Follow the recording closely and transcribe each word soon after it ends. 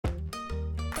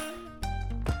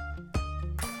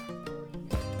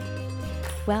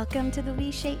Welcome to the We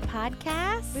Shape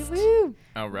podcast. Woo-woo.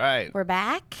 All right. We're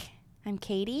back. I'm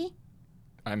Katie.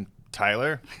 I'm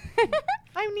Tyler.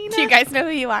 I'm Nina. Do you guys know who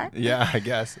you are? Yeah, I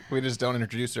guess. We just don't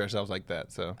introduce ourselves like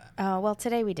that, so. Oh, well,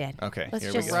 today we did. Okay, Let's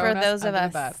here just, we go. for those of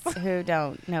Under the us bus. who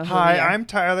don't know who Hi, we are. I'm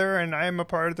Tyler, and I am a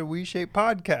part of the We Shape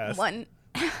podcast. One.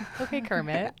 Okay,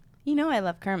 Kermit. You know I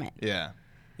love Kermit. Yeah,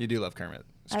 you do love Kermit.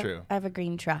 It's true. I have a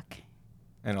green truck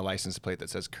And a license plate that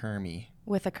says Kermie.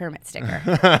 with a Kermit sticker.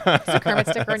 It's a Kermit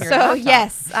sticker on your So, laptop.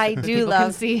 yes, I do People can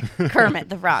love see. Kermit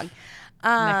the Frog.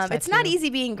 Next It's not tattoo. easy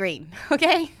being green,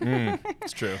 okay?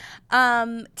 It's true.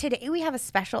 Today we have a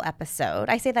special episode.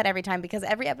 I say that every time because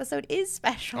every episode is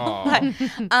special. Aw.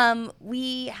 But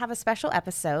we have a special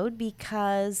episode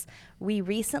because we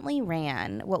recently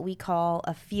ran what we call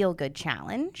a Feel Good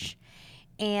Challenge.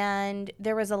 And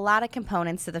there was a lot of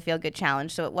components to the Feel Good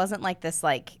Challenge. So it wasn't like this,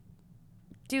 like,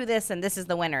 do this and this is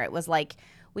the winner. It was like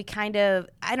we kind of,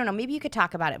 I don't know, maybe you could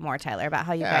talk about it more, Tyler, about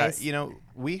how you guys. You know,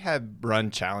 we have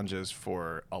run challenges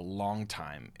for a long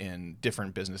time in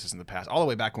different businesses in the past. All the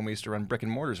way back when we used to run brick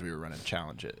and mortars, we were running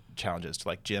challenges to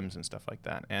like gyms and stuff like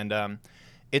that. And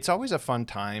it's always a fun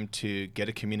time to get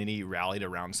a community rallied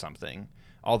around something.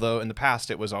 Although in the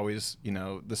past, it was always, you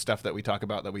know, the stuff that we talk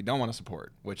about that we don't want to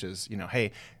support, which is, you know,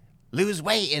 hey, lose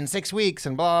weight in 6 weeks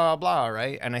and blah, blah,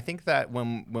 right? And I think that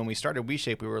when we started We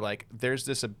Shape, we were like, there's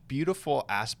this a beautiful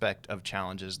aspect of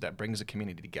challenges that brings a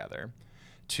community together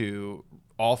to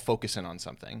all focus in on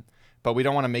something. But we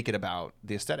don't want to make it about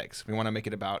the aesthetics. We want to make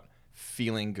it about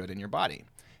feeling good in your body.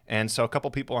 And so a couple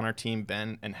people on our team,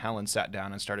 Ben and Helen, sat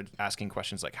down and started asking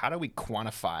questions like, how do we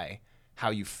quantify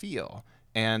how you feel?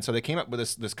 And so they came up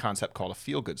with this concept called a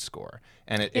feel-good score.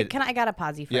 And I got to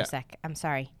pause you for Yeah. a sec. I'm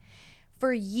sorry.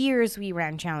 For years, we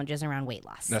ran challenges around weight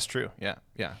loss. That's true. Yeah.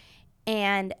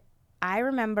 And I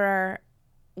remember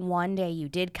one day you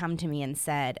did come to me and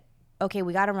said, okay,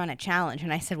 we got to run a challenge.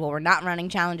 And I said, well, we're not running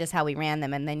challenges how we ran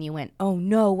them. And then you went, oh,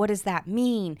 no, what does that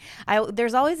mean?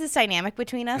 There's always this dynamic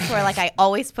between us where, like, I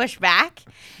always push back.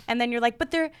 And then you're like,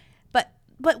 but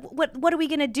what are we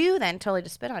going to do then? Totally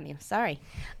just spit on you. Sorry.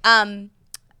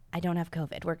 I don't have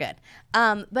COVID. We're good.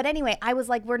 But anyway, I was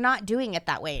like, we're not doing it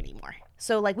that way anymore.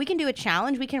 So, like, we can do a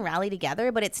challenge, we can rally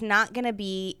together, but it's not going to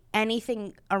be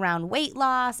anything around weight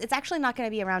loss. It's actually not going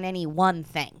to be around any one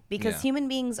thing because Yeah. human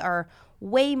beings are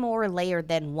way more layered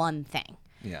than one thing.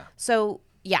 Yeah. So,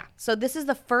 yeah. So this is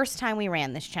the first time we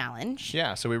ran this challenge.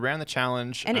 Yeah. So we ran the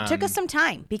challenge. And it took us some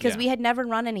time because yeah. we had never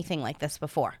run anything like this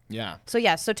before. Yeah. So,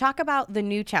 yeah. So talk about the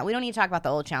new challenge. We don't need to talk about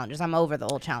the old challenges. I'm over the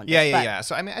old challenges. Yeah.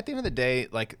 So, I mean, at the end of the day,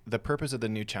 like, the purpose of the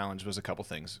new challenge was a couple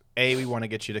things. A, we want to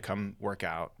get you to come work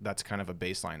out. That's kind of a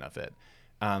baseline of it.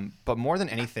 But more than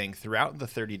anything, throughout the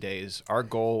 30 days, our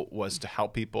goal was to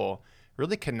help people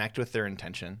really connect with their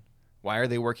intention. Why are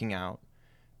they working out?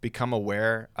 Become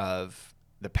aware of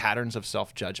the patterns of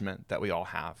self-judgment that we all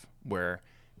have, where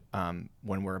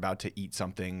when we're about to eat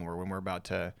something or when we're about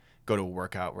to go to a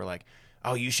workout, we're like,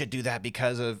 oh, you should do that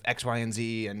because of X, Y, and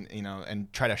Z, and, you know,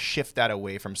 and try to shift that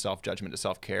away from self-judgment to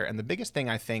self-care. And the biggest thing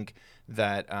I think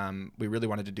that we really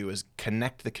wanted to do is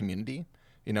connect the community,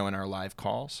 you know, in our live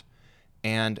calls,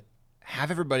 and have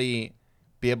everybody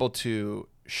be able to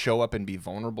show up and be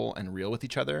vulnerable and real with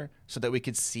each other so that we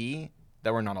could see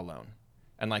that we're not alone.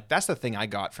 And, like, that's the thing I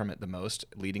got from it the most,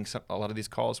 leading a lot of these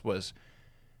calls, was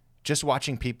just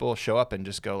watching people show up and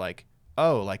just go like,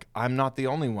 oh, like, I'm not the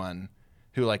only one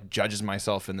who, like, judges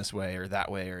myself in this way or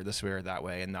that way or this way or that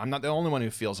way. And I'm not the only one who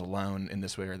feels alone in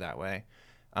this way or that way.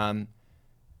 And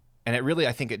it really,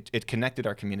 I think it connected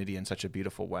our community in such a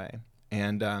beautiful way.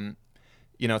 And,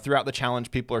 you know, throughout the challenge,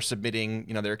 people are submitting,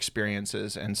 you know, their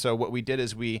experiences. And so what we did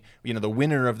is we, you know, the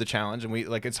winner of the challenge, and we,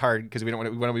 like, it's hard because we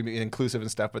want to be inclusive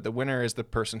and stuff, but the winner is the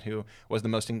person who was the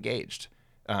most engaged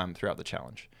throughout the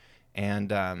challenge. And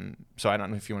so I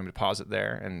don't know if you want me to pause it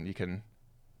there and you can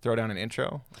throw down an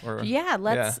intro or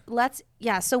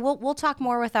So we'll talk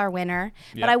more with our winner,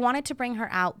 but I wanted to bring her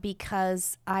out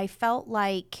because I felt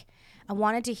like I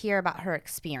wanted to hear about her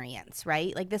experience,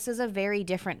 right? Like, this is a very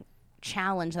different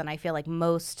challenge than I feel like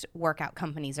most workout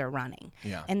companies are running.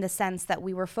 Yeah. In the sense that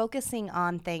we were focusing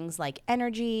on things like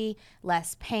energy,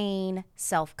 less pain,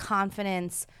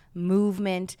 self-confidence,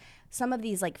 movement, some of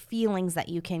these, like, feelings that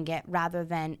you can get rather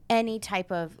than any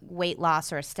type of weight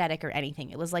loss or aesthetic or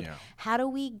anything. It was like, how do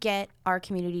we get our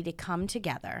community to come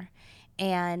together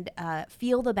and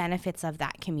feel the benefits of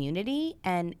that community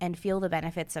and feel the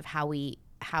benefits of how we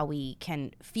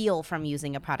can feel from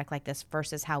using a product like this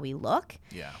versus how we look.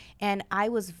 Yeah. And I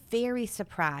was very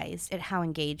surprised at how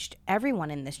engaged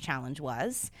everyone in this challenge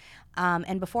was.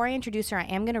 And before I introduce her, I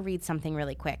am going to read something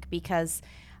really quick because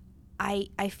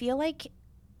I feel like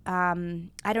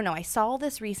I don't know. I saw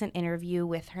this recent interview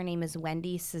with, her name is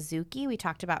Wendy Suzuki. We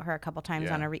talked about her a couple times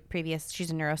Yeah. on a previous.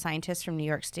 She's a neuroscientist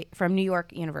from New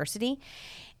York University,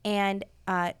 and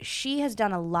she has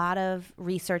done a lot of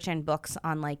research and books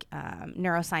on like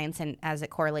neuroscience and as it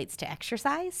correlates to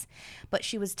exercise. But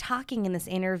she was talking in this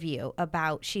interview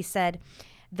about. She said,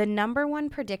 the number one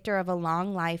predictor of a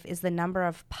long life is the number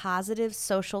of positive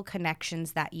social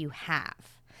connections that you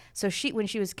have. So when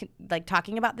she was like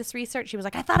talking about this research, she was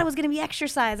like, I thought it was going to be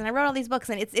exercise, and I wrote all these books,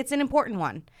 and it's an important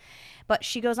one. But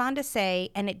she goes on to say,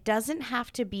 and it doesn't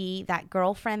have to be that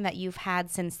girlfriend that you've had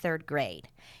since third grade.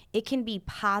 It can be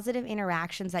positive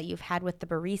interactions that you've had with the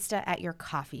barista at your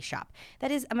coffee shop.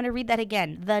 That is, I'm going to read that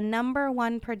again. The number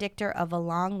one predictor of a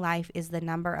long life is the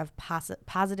number of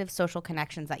positive social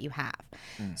connections that you have.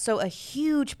 So a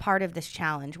huge part of this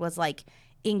challenge was like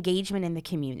engagement in the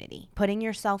community, putting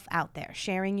yourself out there,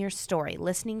 sharing your story,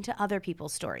 listening to other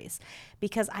people's stories.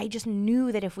 Because I just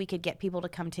knew that if we could get people to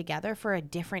come together for a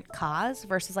different cause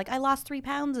versus like, I lost 3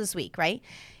 pounds this week, right?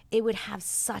 It would have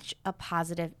such a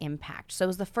positive impact. So it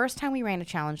was the first time we ran a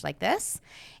challenge like this.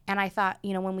 And I thought,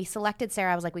 when we selected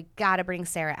Sarah, I was like, we got to bring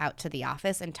Sarah out to the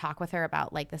office and talk with her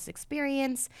about like this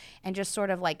experience and just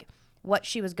sort of like what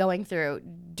she was going through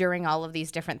during all of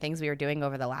these different things we were doing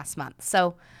over the last month.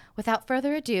 So without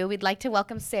further ado, we'd like to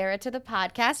welcome Sarah to the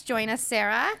podcast. Join us,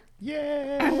 Sarah.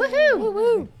 Yay! Woohoo!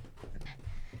 Woo-woo.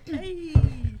 Hey.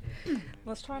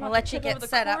 Let's try not I'll to let you trip get over the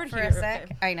set up cord for here. a sec.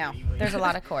 Okay. I know. There's a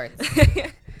lot of cords.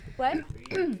 What?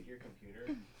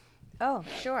 Oh,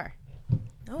 sure.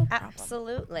 No problem.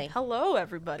 Absolutely. Hello,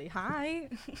 everybody. Hi.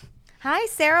 Hi,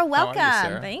 Sarah. Welcome.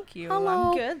 Sarah? Thank you.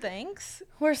 Hello. I'm good, thanks.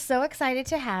 We're so excited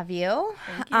to have you.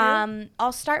 Thank you.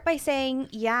 I'll start by saying,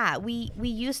 we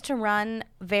used to run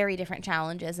very different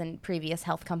challenges in previous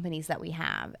health companies that we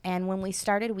have. And when we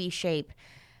started WeShape,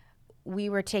 we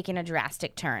were taking a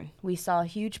drastic turn. We saw a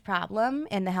huge problem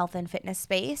in the health and fitness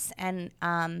space. And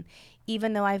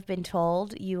even though I've been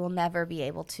told you will never be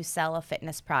able to sell a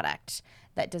fitness product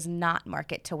that does not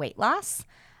market to weight loss,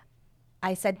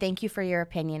 I said, thank you for your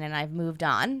opinion, and I've moved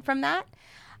on from that.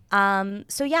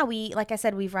 Like I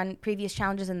said, we've run previous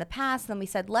challenges in the past, and then we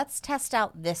said, let's test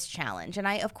out this challenge. And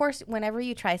of course, whenever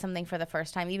you try something for the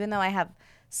first time, even though I have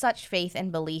such faith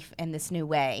and belief in this new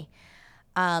way,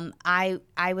 I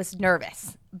was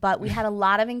nervous, but we had a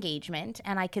lot of engagement,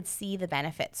 and I could see the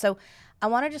benefits. So I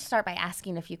want to just start by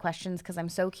asking a few questions because I'm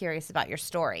so curious about your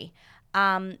story.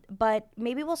 But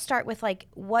maybe we'll start with like,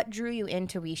 what drew you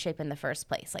into WeShape in the first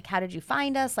place? Like, how did you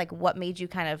find us? Like, what made you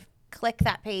kind of click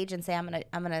that page and say, I'm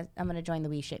gonna join the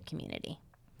WeShape community?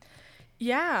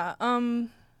 Yeah.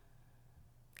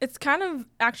 It's kind of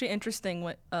actually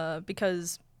interesting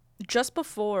because just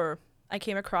before I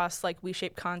came across like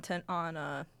WeShape content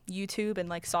on YouTube and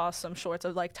like saw some shorts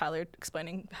of like Tyler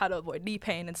explaining how to avoid knee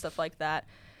pain and stuff like that,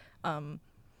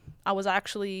 I was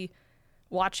actually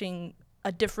watching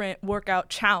a different workout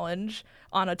challenge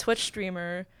on a Twitch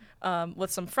streamer with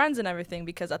some friends and everything,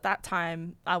 because at that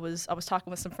time I was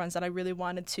talking with some friends that I really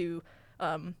wanted to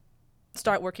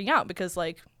start working out, because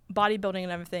like bodybuilding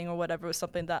and everything or whatever was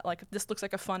something that like, this looks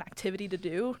like a fun activity to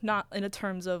do, not in a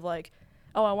terms of like,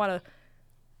 oh, I want to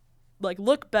like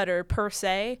look better per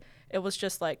se. It was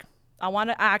just like, I want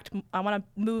to act, I want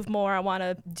to move more, I want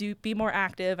to be more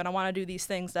active, and I want to do these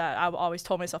things that I've always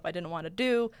told myself I didn't want to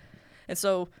do. And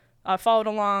so I followed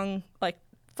along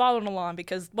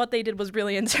because what they did was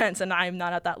really intense, and I'm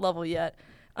not at that level yet.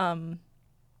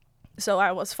 So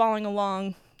I was following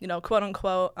along, quote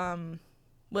unquote,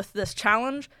 with this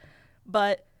challenge,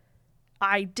 but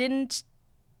I didn't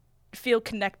feel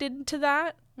connected to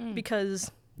that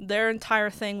because their entire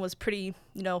thing was pretty,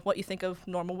 what you think of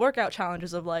normal workout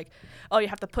challenges of like, oh, you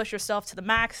have to push yourself to the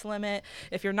max limit.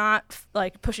 If you're not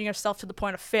like pushing yourself to the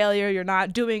point of failure, you're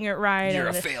not doing it right. You're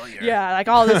and a failure. Yeah, like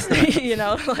all this,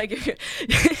 like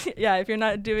if you're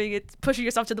not doing it, pushing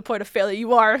yourself to the point of failure,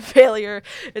 you are a failure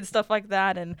and stuff like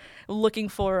that. And looking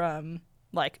for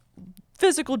like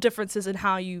physical differences in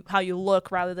how you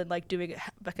look rather than like doing it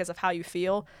because of how you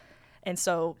feel. And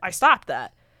so I stopped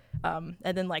that. And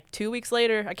then like 2 weeks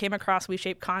later, I came across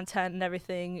WeShape content and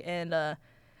everything, and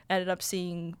ended up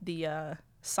seeing the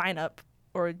sign up,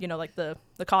 or like the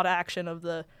call to action of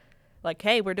the like,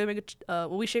 hey, we're doing a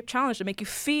WeShape challenge to make you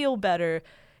feel better.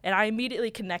 And I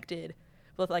immediately connected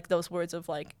with like those words of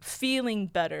like feeling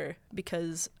better,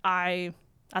 because I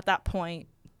at that point,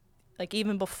 like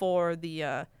even before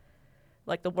the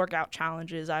like the workout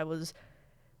challenges, I was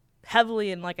heavily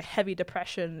in like a heavy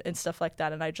depression and stuff like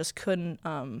that, and I just couldn't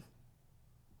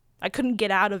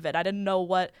get out of it. I didn't know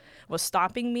what was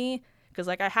stopping me, because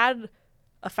like I had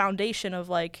a foundation of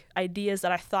like ideas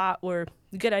that I thought were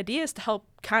good ideas to help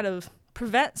kind of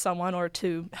prevent someone or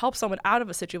to help someone out of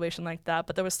a situation like that.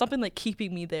 But there was something like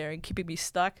keeping me there and keeping me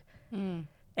stuck.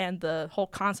 And the whole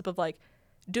concept of like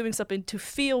doing something to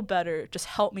feel better just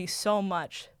helped me so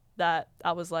much that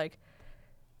I was like,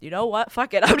 you know what?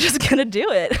 Fuck it. I'm just going to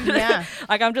do it. Yeah.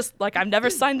 Like, I'm just like, I've never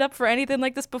signed up for anything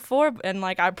like this before. And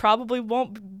like, I probably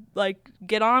won't like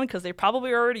get on because they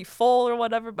probably are already full or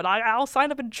whatever, but I'll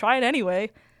sign up and try it anyway,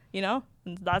 you know?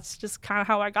 And that's just kind of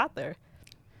how I got there.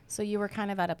 So you were kind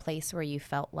of at a place where you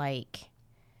felt like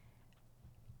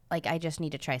I just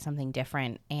need to try something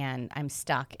different and I'm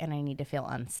stuck and I need to feel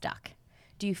unstuck.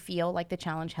 Do you feel like the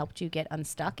challenge helped you get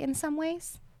unstuck in some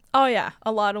ways? Oh yeah,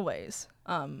 a lot of ways.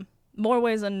 More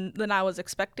ways than I was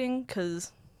expecting,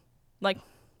 because like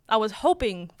I was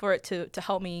hoping for it to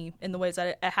help me in the ways that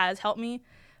it has helped me,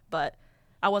 but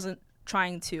I wasn't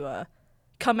trying to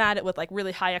come at it with like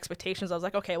really high expectations. I was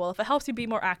like, okay, well, if it helps you be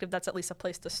more active, that's at least a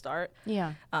place to start.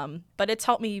 Yeah. But it's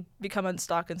helped me become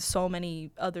unstuck in so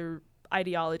many other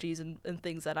ideologies and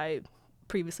things that I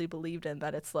previously believed in,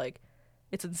 that it's like,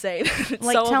 it's insane. It's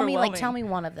Like so tell me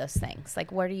one of those things.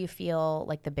 Like, where do you feel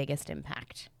like the biggest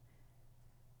impact?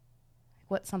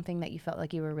 What's something that you felt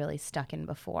like you were really stuck in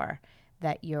before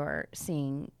that you're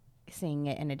seeing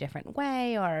it in a different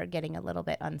way or getting a little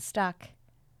bit unstuck?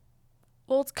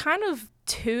 Well, it's kind of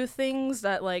two things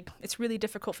that like it's really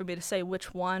difficult for me to say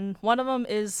which one. One of them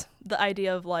is the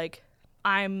idea of like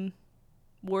I'm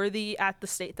worthy at the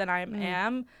state that I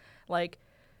am. Like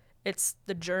it's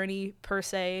the journey per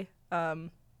se,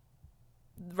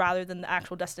 rather than the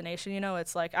actual destination. You know,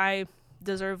 it's like I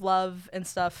deserve love and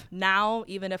stuff now,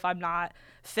 even if I'm not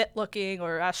fit looking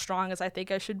or as strong as I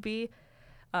think I should be.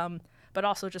 But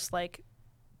also just like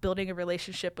building a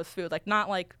relationship with food, like not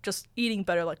like just eating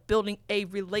better, like building a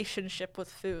relationship with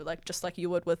food, like just like you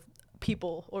would with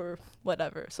people or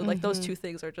whatever. So like those two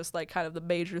things are just like kind of the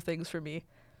major things for me.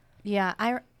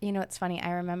 Yeah, you know, it's funny.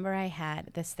 I remember I had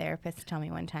this therapist tell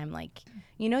me one time, like,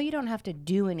 you know, you don't have to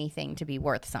do anything to be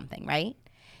worth something, right?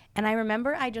 And I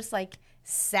remember I just like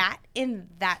sat in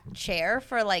that chair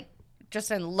for like just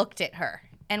and looked at her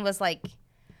and was like,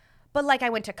 but like I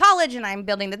went to college and I'm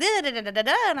building the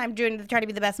da-da-da-da-da-da and I'm trying to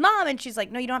be the best mom. And she's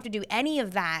like, no, you don't have to do any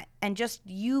of that. And just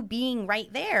you being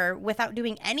right there without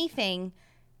doing anything,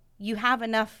 you have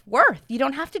enough worth. You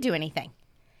don't have to do anything.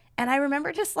 And I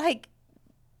remember just like,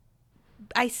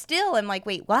 I still am like,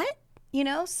 wait, what? You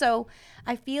know? So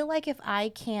I feel like if I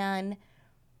can,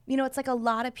 you know, it's like a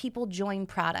lot of people join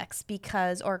products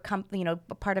because, or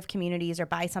part of communities or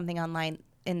buy something online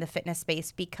in the fitness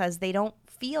space because they don't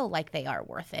feel like they are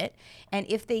worth it. And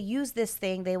if they use this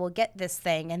thing, they will get this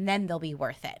thing and then they'll be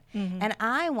worth it. And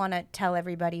I want to tell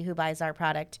everybody who buys our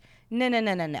product,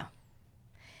 no.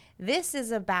 This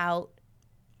is about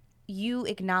you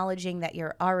acknowledging that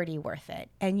you're already worth it.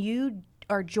 And you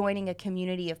are joining a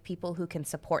community of people who can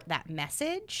support that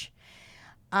message.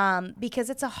 Because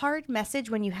it's a hard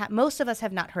message when most of us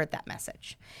have not heard that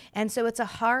message. And so it's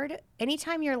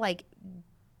anytime you're like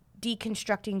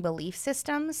deconstructing belief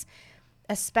systems,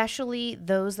 especially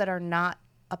those that are not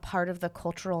a part of the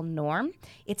cultural norm,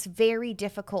 it's very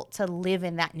difficult to live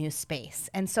in that new space.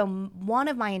 And so one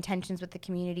of my intentions with the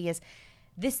community is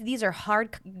these are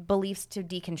hard beliefs to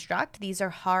deconstruct. These are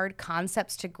hard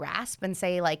concepts to grasp and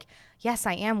say like, yes,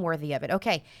 I am worthy of it.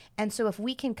 Okay. And so if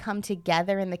we can come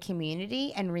together in the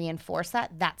community and reinforce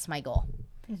that, that's my goal.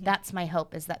 That's my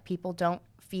hope, is that people don't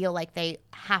feel like they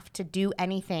have to do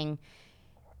anything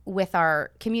with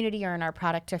our community or in our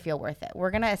product to feel worth it.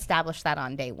 We're going to establish that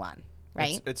on day one,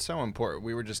 right? It's so important.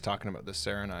 We were just talking about this,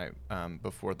 Sarah and I,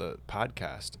 before the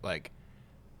podcast. Like,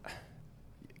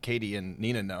 Katie and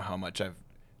Nina know how much I've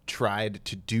tried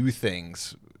to do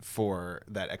things for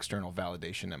that external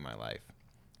validation in my life.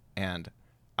 And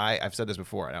I've said this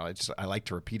before, and I like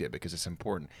to repeat it because it's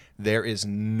important. There is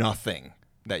nothing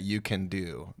that you can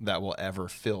do that will ever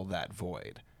fill that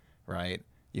void, right?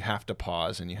 You have to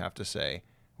pause and you have to say,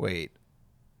 wait,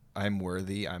 I'm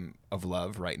worthy. I'm of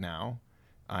love right now.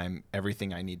 I'm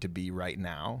everything I need to be right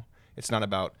now. It's not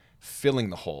about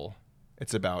filling the hole.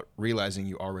 It's about realizing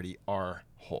you already are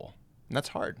whole. And that's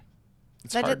hard.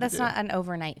 That's not an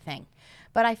overnight thing.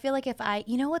 But I feel like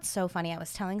you know what's so funny? I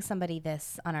was telling somebody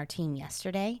this on our team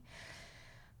yesterday.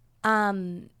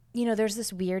 You know, there's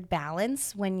this weird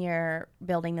balance when you're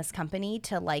building this company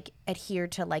to like adhere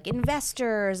to like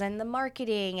investors and the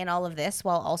marketing and all of this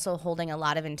while also holding a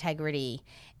lot of integrity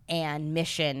and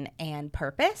mission and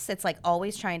purpose. It's like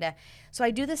always so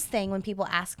I do this thing when people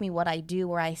ask me what I do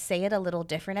where I say it a little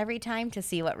different every time to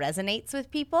see what resonates with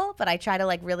people, but I try to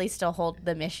like really still hold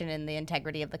the mission and the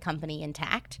integrity of the company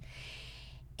intact.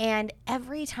 And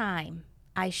every time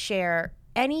I share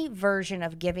any version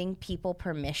of giving people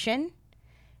permission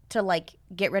to like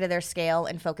get rid of their scale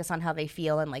and focus on how they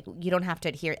feel, and like you don't have to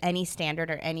adhere any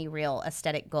standard or any real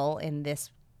aesthetic goal in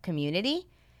this community,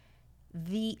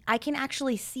 I can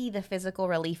actually see the physical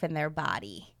relief in their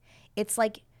body. It's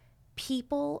like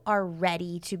people are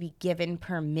ready to be given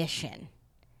permission.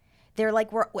 They're like,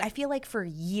 I feel like for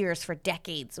years, for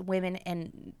decades, women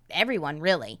and everyone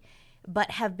really,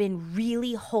 but have been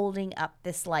really holding up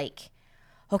this like,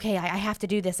 okay, I have to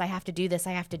do this, I have to do this,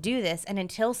 I have to do this. And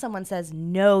until someone says,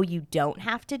 no, you don't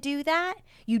have to do that,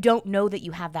 you don't know that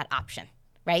you have that option,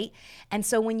 right? And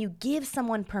so when you give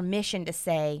someone permission to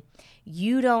say,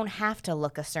 you don't have to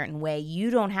look a certain way, you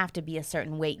don't have to be a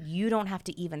certain weight, you don't have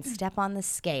to even step on the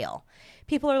scale,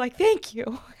 people are like, thank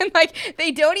you. And like,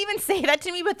 they don't even say that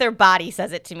to me, but their body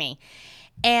says it to me.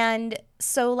 And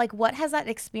so like, what has that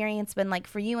experience been like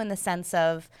for you in the sense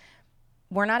of,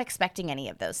 we're not expecting any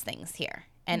of those things here?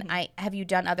 And have you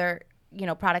done other,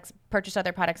 purchased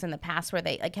other products in the past where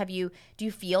they like, do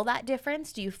you feel that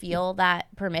difference? Do you feel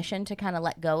that permission to kind of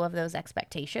let go of those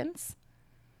expectations?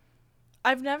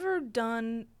 I've never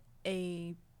done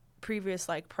a previous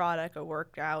like product or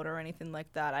workout or anything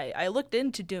like that. I looked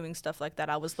into doing stuff like that.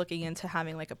 I was looking into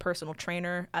having like a personal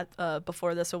trainer at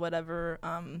before this or whatever.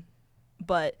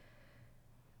 But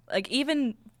like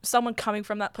even someone coming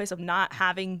from that place of not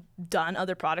having done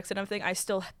other products and everything, I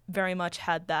still very much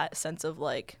had that sense of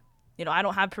like, I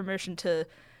don't have permission to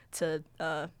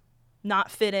not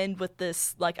fit in with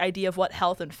this like idea of what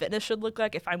health and fitness should look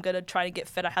like. If I'm going to try to get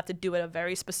fit, I have to do it a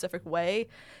very specific way,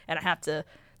 and I have to,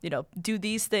 do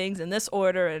these things in this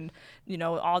order and,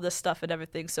 all this stuff and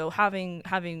everything. So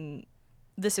having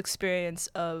this experience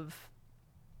of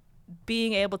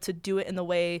being able to do it in the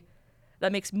way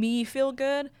that makes me feel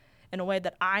good, in a way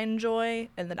that I enjoy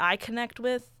and that I connect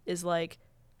with, is like,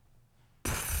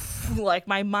 like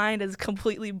my mind is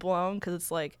completely blown, because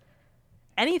it's like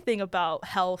anything about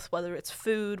health, whether it's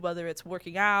food, whether it's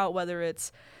working out, whether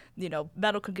it's,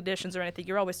 medical conditions or anything,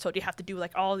 you're always told you have to do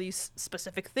like all these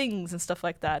specific things and stuff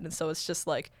like that. And so it's just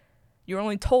like, you're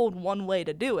only told one way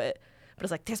to do it, but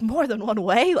it's like, there's more than one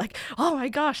way. Like, oh my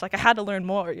gosh, like I had to learn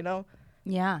more,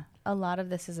 Yeah. A lot of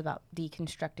this is about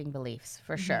deconstructing beliefs,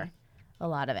 for sure. A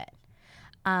lot of it.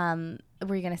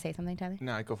 Were you going to say something, Tyler?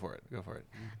 No, go for it.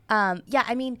 Yeah,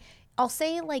 I mean, I'll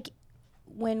say like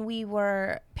when we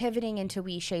were pivoting into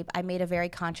WeShape, I made a very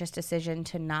conscious decision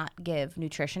to not give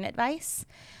nutrition advice.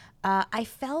 I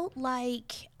felt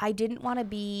like I didn't want to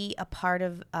be a part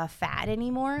of a fad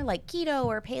anymore, like keto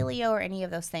or paleo or any of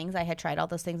those things. I had tried all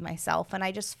those things myself, and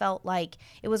I just felt like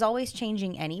it was always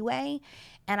changing anyway.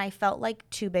 And I felt like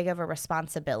too big of a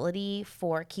responsibility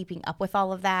for keeping up with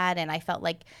all of that. And I felt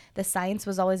like the science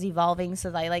was always evolving, so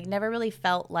that I like never really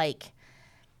felt like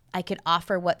I could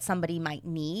offer what somebody might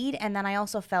need. And then I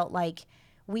also felt like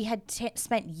we had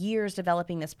spent years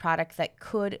developing this product that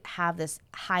could have this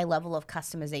high level of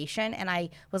customization. And I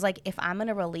was like, if I'm going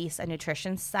to release a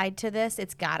nutrition side to this,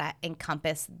 it's got to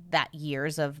encompass that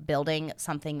years of building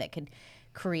something that could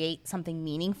create something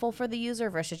meaningful for the user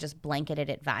versus just blanketed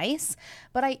advice.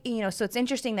 But so it's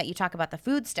interesting that you talk about the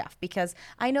food stuff, because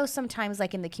I know sometimes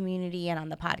like in the community and on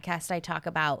the podcast, I talk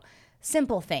about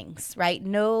simple things, right?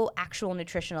 No actual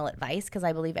nutritional advice, because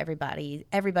I believe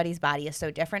everybody's body is so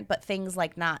different, but things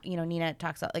like not, Nina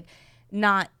talks about like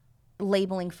not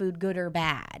labeling food good or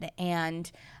bad.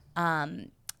 And,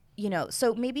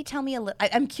 so maybe tell me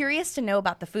I'm curious to know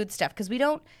about the food stuff, because we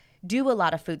don't do a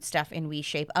lot of food stuff in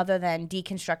WeShape other than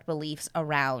deconstruct beliefs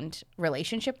around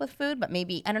relationship with food. But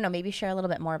maybe, I don't know, maybe share a little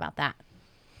bit more about that.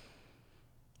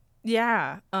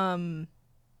 Yeah.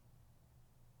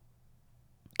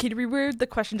 Can you reword the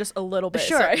question just a little bit?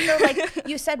 Sure. Sorry. So like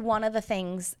you said, one of the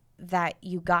things that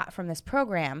you got from this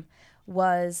program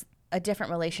was a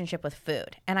different relationship with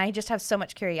food. And I just have so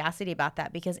much curiosity about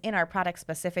that, because in our product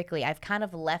specifically, I've kind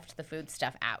of left the food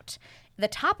stuff out. The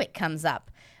topic comes up,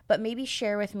 but maybe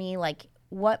share with me like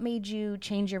what made you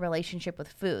change your relationship with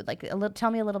food? Like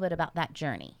tell me a little bit about that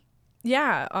journey.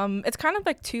 Yeah. It's kind of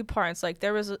like two parts. Like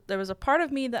there was a part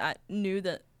of me that knew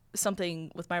that something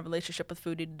with my relationship with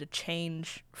food needed to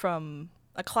change from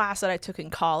a class that I took in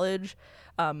college,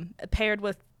 paired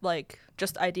with like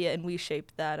just idea in WeShape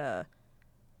that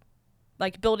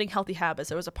like building healthy habits.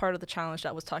 There was a part of the challenge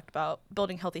that was talked about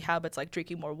building healthy habits, like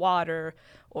drinking more water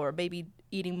or maybe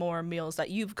eating more meals that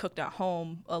you've cooked at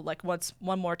home, like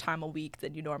one more time a week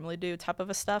than you normally do, type of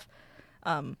a stuff.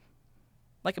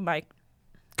 Like in my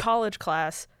college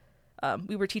class,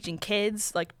 we were teaching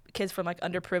kids from like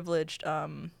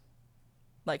underprivileged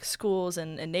like schools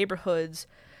and neighborhoods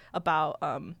about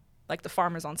like the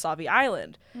farmers on Sauvie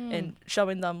Island and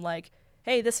showing them like,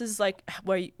 hey, this is like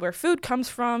where food comes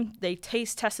from. They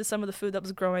tested some of the food that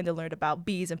was growing. They learned about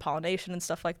bees and pollination and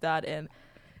stuff like that. And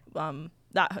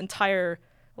that entire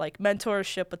like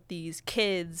mentorship with these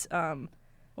kids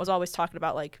was always talking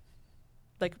about like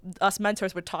us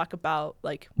mentors would talk about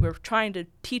like we're trying to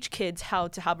teach kids how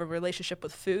to have a relationship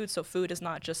with food. So food is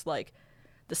not just like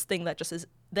this thing that just is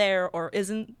there or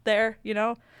isn't there, you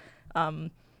know?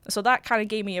 So that kind of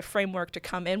gave me a framework to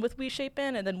come in with WeShape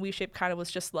in, and then WeShape kind of was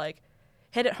just like,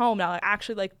 hit it home now, like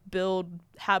actually like build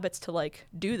habits to like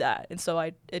do that. And so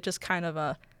it just kind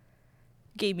of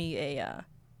gave me an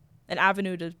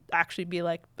avenue to actually be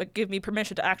like, give me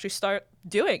permission to actually start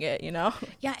doing it, you know?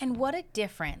 Yeah, and what a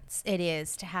difference it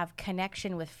is to have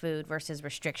connection with food versus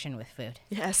restriction with food.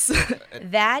 Yes.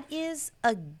 That is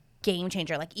a game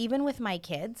changer. Like even with my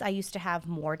kids, I used to have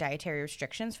more dietary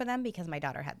restrictions for them because my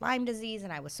daughter had Lyme disease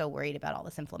and I was so worried about all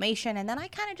this inflammation. And then I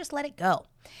kind of just let it go.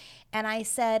 And I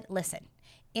said, listen,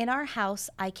 in our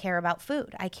house, I care about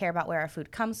food. I care about where our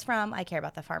food comes from. I care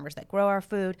about the farmers that grow our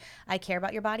food. I care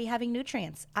about your body having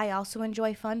nutrients. I also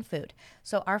enjoy fun food.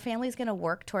 So our family is going to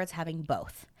work towards having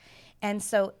both. And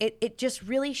so it just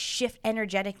really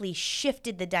energetically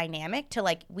shifted the dynamic to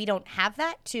like, we don't have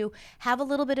that, to have a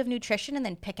little bit of nutrition and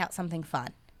then pick out something fun,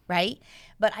 right?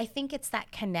 But I think it's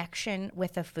that connection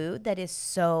with the food that is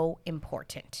so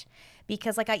important.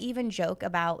 Because like I even joke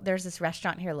about, there's this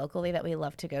restaurant here locally that we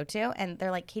love to go to. And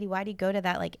they're like, Katie, why do you go to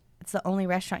that? Like, it's the only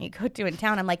restaurant you go to in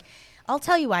town. I'm like, I'll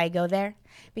tell you why I go there.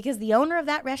 Because the owner of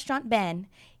that restaurant, Ben,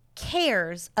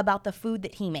 cares about the food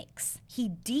that he makes. He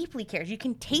deeply cares. You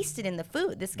can taste it in the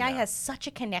food. This guy has such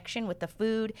a connection with the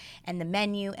food and the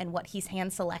menu and what he's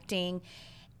hand selecting.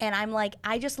 And I'm like,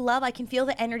 I can feel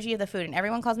the energy of the food. And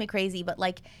everyone calls me crazy, but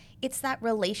like, it's that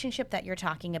relationship that you're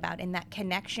talking about and that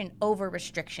connection over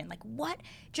restriction. Like what,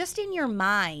 just in your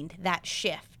mind, that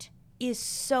shift is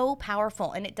so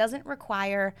powerful. And it doesn't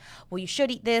require, well, you should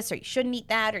eat this or you shouldn't eat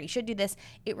that or you should do this.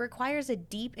 It requires a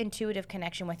deep intuitive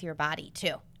connection with your body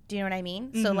too. Do you know what I mean?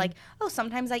 Mm-hmm. So like, oh,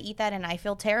 sometimes I eat that and I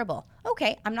feel terrible.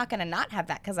 Okay, I'm not going to not have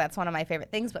that because that's one of my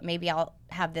favorite things, but maybe I'll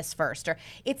have this first. Or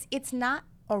it's not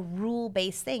a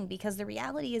rule-based thing, because the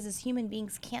reality is human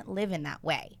beings can't live in that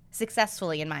way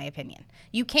successfully, in my opinion.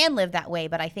 You can live that way,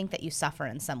 but I think that you suffer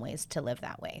in some ways to live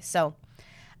that way. So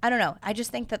I don't know. I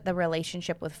just think that the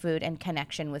relationship with food and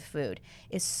connection with food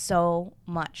is so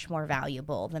much more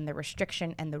valuable than the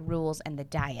restriction and the rules and the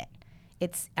diet.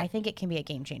 I think it can be a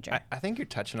game changer. I think you're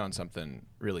touching on something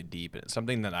really deep. It's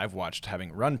something that I've watched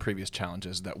having run previous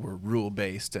challenges that were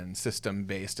rule-based and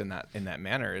system-based in that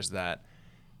manner, is that,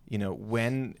 you know,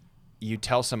 when you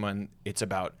tell someone it's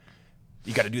about,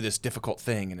 you got to do this difficult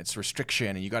thing and it's restriction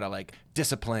and you got to like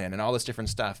discipline and all this different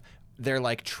stuff, they're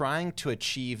like trying to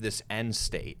achieve this end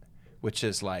state, which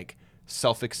is like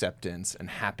self-acceptance and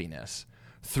happiness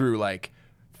through like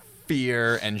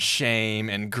fear and shame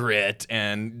and grit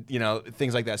and, you know,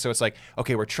 things like that. So it's like,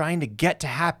 okay, we're trying to get to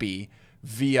happy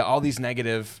via all these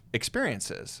negative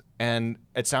experiences. And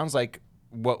it sounds like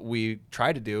what we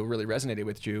tried to do really resonated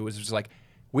with you, was just like,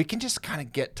 we can just kind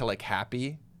of get to like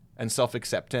happy and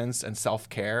self-acceptance and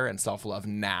self-care and self-love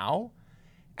now,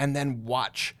 and then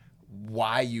watch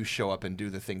why you show up and do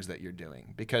the things that you're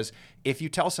doing. Because if you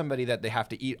tell somebody that they have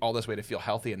to eat all this way to feel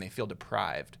healthy and they feel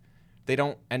deprived, they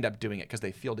don't end up doing it because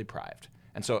they feel deprived.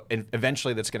 And so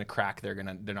eventually that's going to crack. They're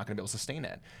not going to be able to sustain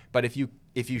it. But if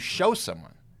you show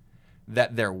someone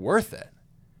that they're worth it,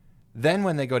 then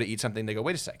when they go to eat something, they go,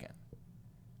 wait a second,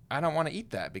 I don't want to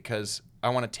eat that because I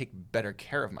want to take better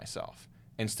care of myself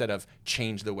instead of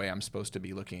change the way I'm supposed to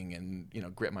be looking and, you know,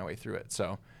 grit my way through it.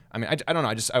 So, I mean, I don't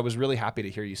know. I was really happy to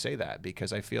hear you say that,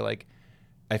 because I feel like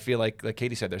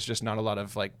Katie said, there's just not a lot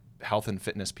of like health and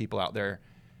fitness people out there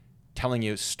telling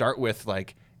you, start with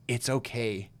like, it's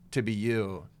okay to be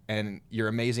you and you're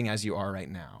amazing as you are right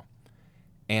now.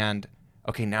 And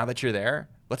okay, now that you're there,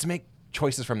 let's make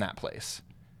choices from that place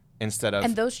instead of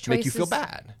make you feel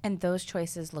bad. And those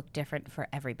choices look different for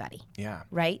everybody. Yeah.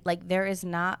 Right? Like there is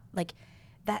not like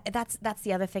that's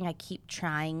the other thing I keep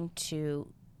trying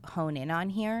to hone in on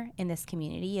here in this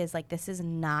community, is like, this is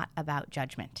not about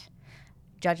judgment.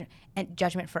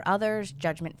 Judgment for others,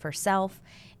 judgment for self.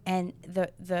 And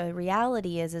the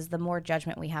reality is the more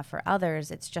judgment we have for others,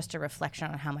 it's just a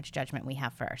reflection on how much judgment we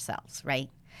have for ourselves,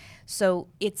 right? So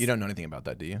it's... You don't know anything about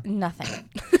that, do you? Nothing.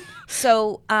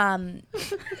 So, or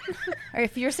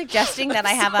if you're suggesting that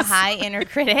I have a high inner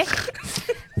critic,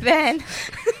 then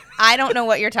I don't know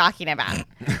what you're talking about.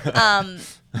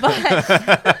 But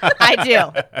I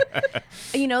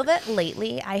do. You know that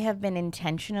lately I have been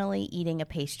intentionally eating a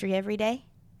pastry every day,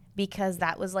 because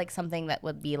that was like something that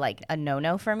would be like a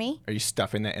no-no for me. Are you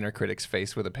stuffing that inner critic's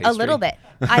face with a pastry? A little bit.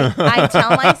 I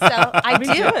tell myself I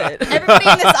do. good. Everybody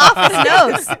in this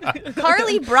office knows.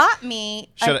 Carly brought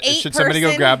me an 8-person. Should somebody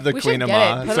go grab the We Queen should of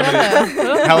get Ma? it. Put it on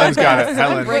a- Helen's got it.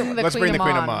 Helen, Bring the let's bring the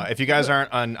Queen Queen of of Ma. Ma. If you guys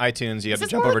aren't on iTunes, you have to This is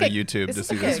jump more over like to YouTube to this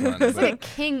see is this one. It's but- like a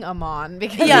King Amon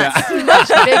because Yeah. it's much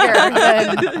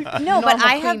bigger than No, but normal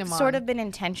I Queen have Amon. sort of been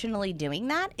intentionally doing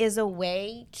that is a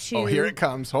way to. Oh, here it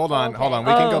comes. Hold on. Okay. We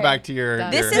can go Okay. back to your.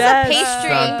 Done. This your is Yes. a pastry.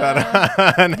 Dun,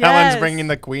 dun, dun. Yes. Helen's bringing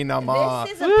the Queen of Ma.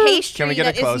 This is a pastry Can we get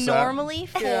a that is close-up? normally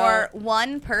for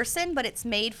one person, but it's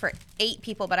made for 8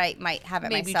 people. But I might have it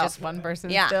maybe myself. just one person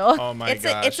Yeah. still. Oh my it's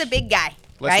gosh. it's a big guy,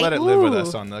 Let's right? let it live with Ooh.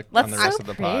 us on the Let's- rest So of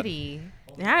the pod. pretty.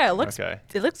 Yeah, it looks Okay.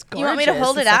 it looks gorgeous. You want me to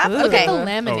hold it It's like, up? ooh. Okay. The Oh,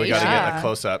 we lamination. got to get Yeah. a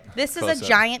close up. This is a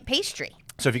giant pastry.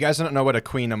 So if you guys don't know what a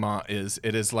Queen of Ma is,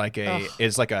 it is like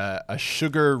a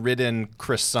sugar-ridden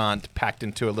croissant packed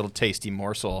into a little tasty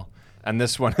morsel. And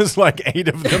this one is like 8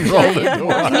 of them rolled into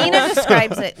one. Nina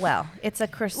describes it well. It's a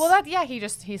croissant. Well,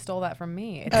 he stole that from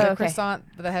me. It's Oh, a okay. croissant.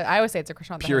 I always say it's a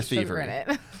croissant that Pure has sugar in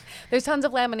thievery. it. There's tons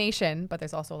of lamination, but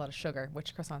there's also a lot of sugar,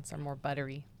 which croissants are more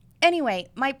buttery. Anyway,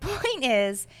 my point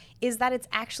is that it's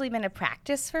actually been a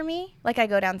practice for me. Like I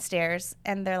go downstairs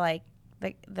and they're like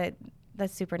the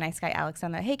super nice guy Alex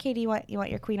on there. Hey Katie, you want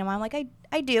your Queen of Ma? I'm like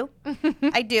I do,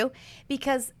 I do,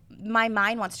 because my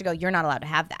mind wants to go. You're not allowed to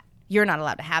have that. You're not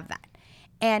allowed to have that.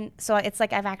 And so it's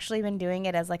like I've actually been doing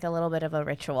it as like a little bit of a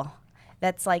ritual.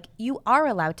 That's like you are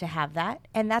allowed to have that,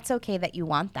 and that's okay that you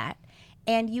want that,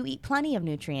 and you eat plenty of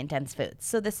nutrient-dense foods.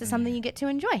 So this is something you get to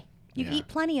enjoy. You eat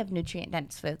plenty of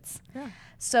nutrient-dense foods. Yeah.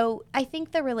 So I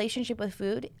think the relationship with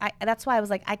food, that's why I was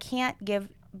like, I can't give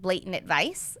blatant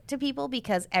advice to people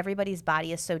because everybody's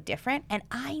body is so different. And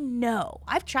I know,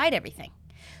 I've tried everything.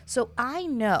 So I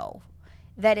know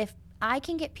that if I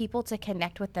can get people to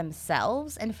connect with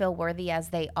themselves and feel worthy as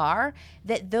they are,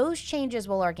 that those changes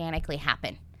will organically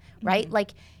happen, right?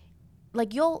 Like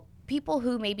people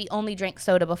who maybe only drink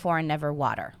soda before and never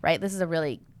water, right? This is a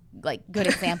really good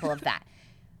example of that.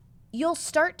 You'll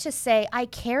start to say, I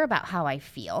care about how I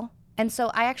feel. And so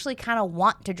I actually kind of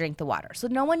want to drink the water. So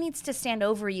no one needs to stand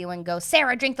over you and go,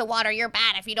 Sarah, drink the water. You're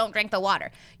bad if you don't drink the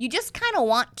water. You just kind of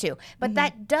want to. But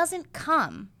that doesn't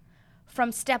come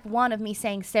from step 1 of me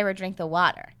saying, Sarah, drink the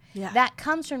water. Yeah. That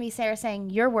comes from me, Sarah, saying,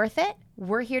 you're worth it.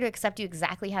 We're here to accept you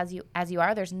exactly as you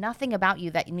are. There's nothing about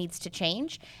you that needs to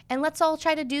change. And let's all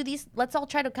try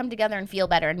to come together and feel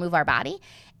better and move our body.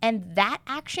 And that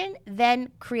action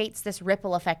then creates this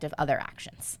ripple effect of other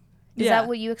actions. Is Yeah. that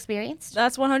what you experienced?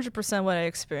 That's 100% what I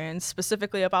experienced,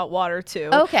 specifically about water too.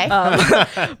 Okay.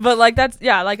 But like that's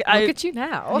like Look at you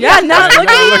now. Yeah, now look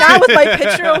at me now with my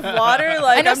pitcher of water.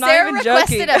 Like I know I'm not Sarah even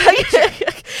joking. requested a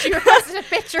picture. She requested a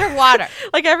picture of water.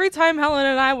 Like every time Helen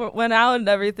and I went out and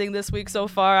everything this week so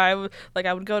far, I would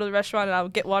go to the restaurant and I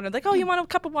would get water. And like, oh, you want a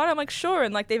cup of water? I'm like, sure.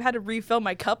 And like they've had to refill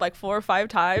my cup like 4 or 5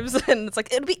 times, and it's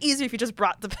like it'd be easier if you just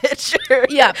brought the pitcher.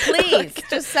 Yeah, please.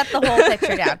 Just set the whole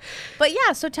picture down. But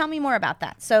yeah, so tell me more about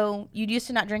that. So you used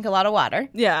to not drink a lot of water.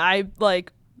 Yeah, I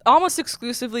like almost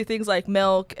exclusively things like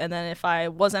milk, and then if I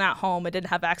wasn't at home, I didn't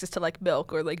have access to like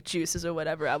milk or like juices or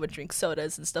whatever, I would drink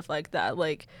sodas and stuff like that.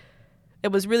 Like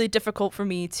it was really difficult for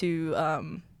me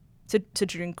to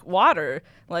drink water.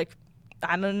 Like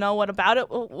I don't know what about it.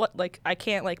 What like I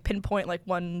can't like pinpoint like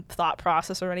one thought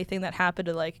process or anything that happened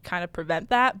to like kind of prevent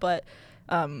that. But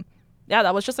yeah,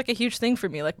 that was just like a huge thing for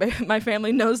me. Like my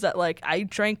family knows that like I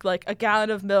drank like a gallon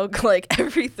of milk like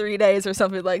every 3 days or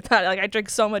something like that. Like I drink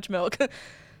so much milk.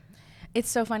 It's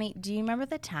so funny. Do you remember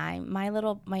the time my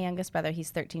youngest brother, he's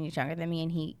 13 years younger than me, and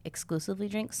he exclusively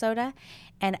drinks soda,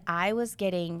 and I was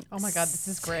getting Oh my God, this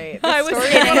is great. I This was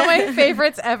story is one of my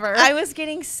favorites ever. I was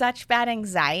getting such bad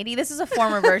anxiety. This is a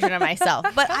former version of myself,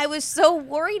 but I was so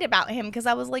worried about him because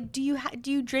I was like, do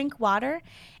you drink water?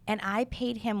 And I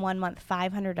paid him 1 month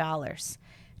 $500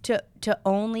 to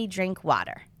only drink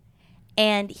water,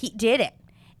 and he did it.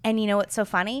 And you know what's so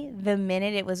funny? The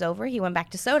minute it was over, he went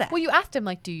back to soda. Well, you asked him,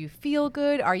 like, do you feel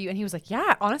good? Are you? And he was like,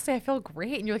 yeah, honestly, I feel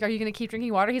great. And you're like, are you going to keep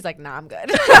drinking water? He's like, nah, I'm good.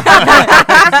 Going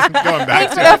back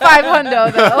For to that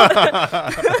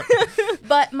 $500 though.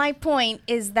 But my point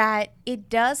is that it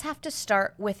does have to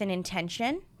start with an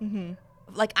intention. Mm-hmm.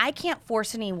 Like, I can't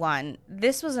force anyone.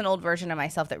 This was an old version of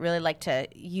myself that really liked to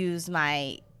use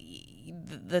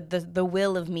the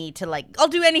will of me to like, I'll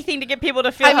do anything to get people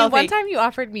to feel I mean, healthy. one time you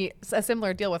offered me a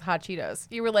similar deal with hot Cheetos.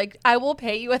 You were like, I will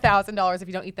pay you $1,000 if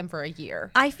you don't eat them for a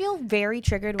year. I feel very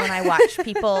triggered when I watch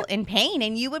people in pain,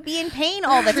 and you would be in pain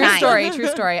all the True time. story, true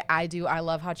story. I do. I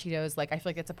love hot Cheetos. Like, I feel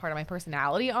like it's a part of my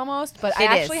personality almost. But I It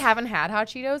actually is. haven't had hot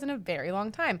Cheetos in a very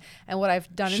long time. And what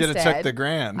I've done Should have instead, took the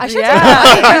grand. I should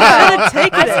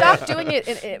I stopped doing it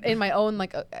in my own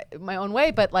my own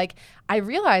way, but like I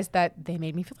realized that they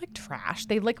made me feel like trash.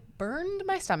 They like burned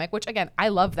my stomach, which again I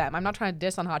love them. I'm not trying to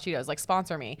diss on hot Cheetos, like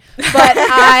sponsor me, but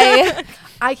I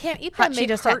can't eat them. Hot They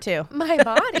Cheetos hurt tattoo. my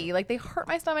body. Like they hurt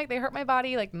my stomach, they hurt my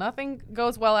body. Like nothing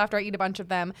goes well after I eat a bunch of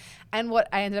them. And what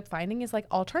I ended up finding is like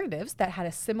alternatives that had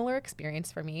a similar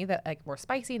experience for me that like were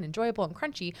spicy and enjoyable and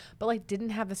crunchy, but like didn't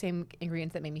have the same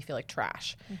ingredients that made me feel like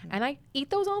trash. And I eat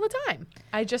those all the time.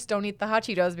 I just don't eat the hot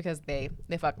Cheetos because they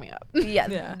fuck me up.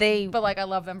 Yeah, they. But like I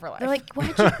love them for life. They're like,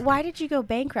 why did you go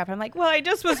bankrupt? I'm like, well, I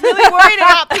just was really worried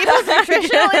about people's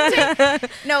nutritional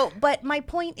intake. No, but my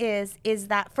point is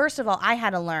that first of all, I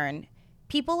had to learn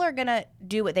people are gonna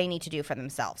do what they need to do for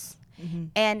themselves,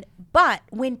 but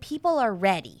when people are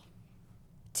ready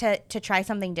to try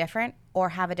something different or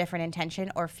have a different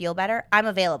intention or feel better, I'm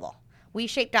available.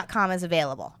 WeShape.com is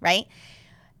available, right?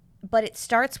 But it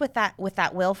starts with that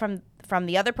will from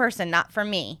the other person, not from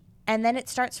me, and then it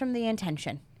starts from the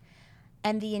intention.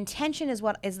 And the intention is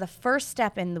what is the first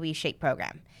step in the WeShape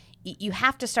program. You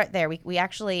have to start there. We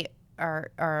actually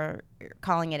are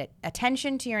calling it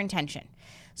attention to your intention.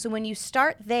 So when you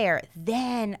start there,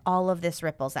 then all of this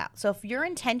ripples out. So if your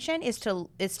intention is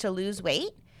to lose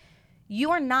weight, you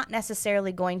are not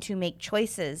necessarily going to make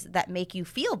choices that make you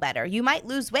feel better. You might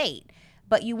lose weight,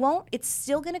 but you won't. It's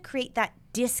still going to create that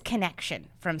disconnection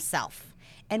from self.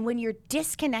 And when you're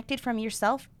disconnected from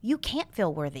yourself, you can't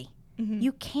feel worthy.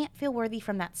 You can't feel worthy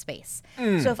from that space.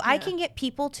 So if I can get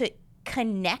people to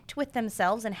connect with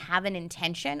themselves and have an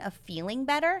intention of feeling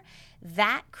better,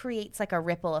 that creates like a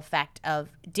ripple effect of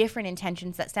different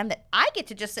intentions that stem that I get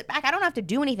to just sit back. I don't have to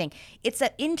do anything. It's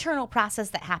an internal process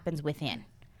that happens within.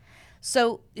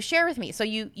 So share with me. So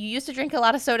you used to drink a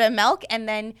lot of soda and milk, and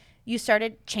then you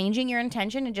started changing your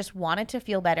intention and just wanted to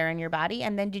feel better in your body.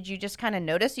 And then did you just kind of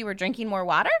notice you were drinking more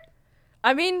water?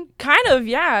 I mean, kind of,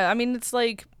 yeah. I mean, it's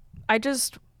like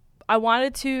I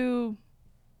wanted to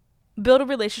build a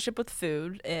relationship with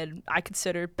food, and I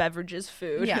consider beverages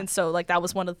food. Yeah. And so like that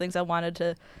was one of the things I wanted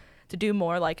to do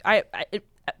more. Like at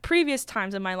previous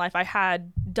times in my life, I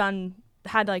had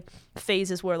like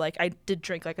phases where like I did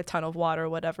drink like a ton of water or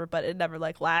whatever, but it never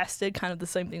like lasted, kind of the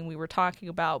same thing we were talking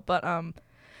about. But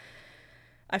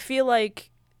I feel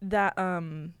like that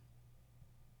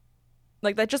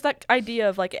like that just that idea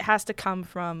of like it has to come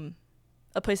from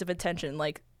a place of intention.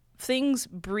 Like things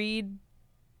breed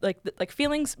like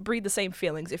feelings breed the same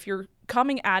feelings. If you're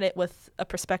coming at it with a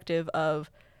perspective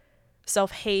of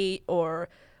self-hate or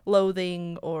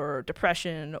loathing or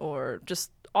depression or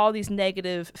just all these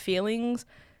negative feelings,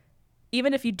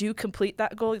 even if you do complete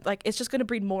that goal, like it's just going to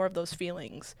breed more of those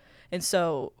feelings. And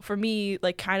so for me,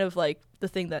 like kind of like the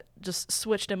thing that just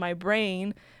switched in my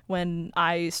brain when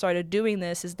I started doing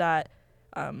this is that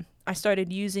I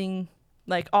started using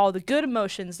like all the good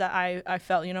emotions that I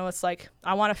felt. You know, it's like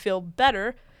I want to feel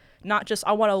better, not just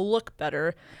I want to look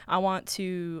better. I want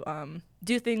to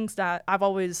do things that I've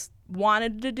always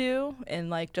wanted to do and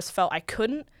like just felt I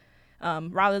couldn't,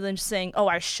 rather than just saying, oh,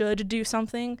 I should do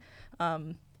something.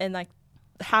 And like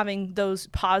having those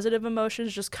positive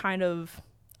emotions just kind of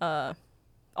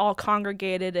all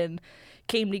congregated and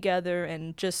came together,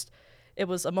 and just it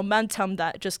was a momentum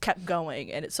that just kept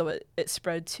going. And so it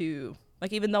spread to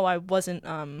like, even though I wasn't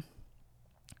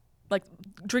like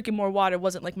drinking more water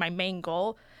wasn't like my main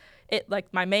goal, it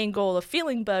like my main goal of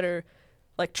feeling better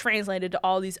like translated to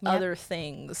all these other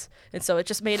things. And so it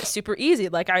just made it super easy.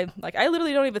 Like I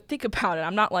literally don't even think about it.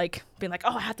 I'm not like being like,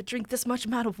 oh, I have to drink this much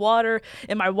amount of water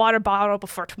in my water bottle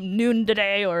before noon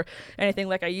today or anything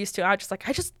like I used to. I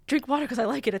just drink water because I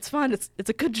like it. It's fun. It's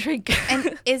a good drink.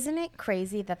 And isn't it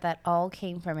crazy that all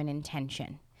came from an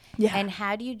intention? Yeah. And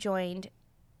had you joined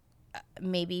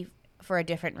maybe for a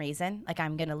different reason, like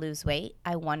I'm going to lose weight,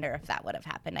 I wonder if that would have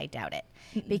happened. I doubt it.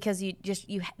 Because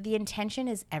the intention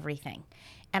is everything.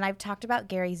 And I've talked about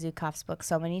Gary Zukav's book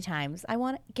so many times.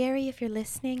 Gary, if you're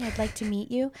listening, I'd like to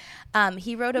meet you.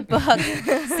 He wrote a book,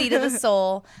 Seed of the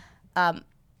Soul.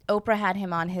 Oprah had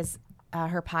him on on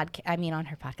her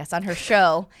podcast, on her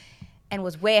show, and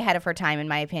was way ahead of her time, in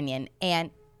my opinion. And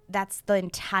that's the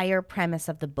entire premise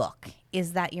of the book,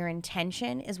 is that your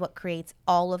intention is what creates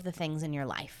all of the things in your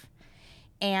life.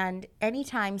 And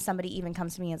anytime somebody even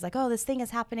comes to me and is like, oh, this thing is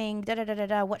happening,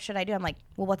 what should I do? I'm like,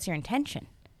 well, what's your intention?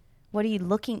 What are you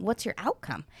looking? What's your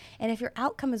outcome? And if your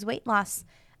outcome is weight loss,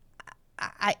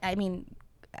 I mean,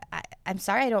 I'm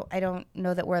sorry, I don't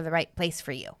know that we're the right place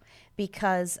for you,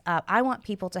 because I want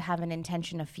people to have an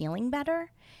intention of feeling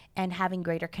better and having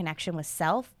greater connection with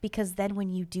self, because then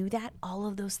when you do that, all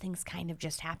of those things kind of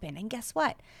just happen. And guess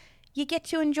what? You get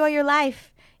to enjoy your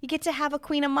life. You get to have a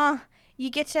Queen of Ma. You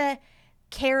get to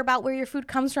care about where your food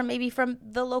comes from, maybe from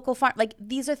the local farm. Like,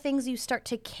 these are things you start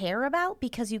to care about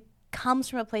because you comes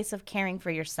from a place of caring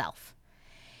for yourself.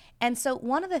 And so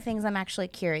one of the things I'm actually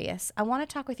curious, I want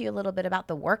to talk with you a little bit about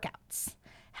the workouts.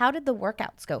 How did the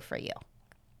workouts go for you?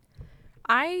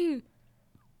 I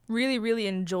really, really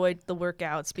enjoyed the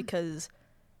workouts because,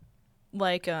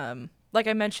 like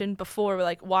I mentioned before,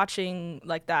 like watching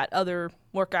like that other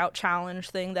workout challenge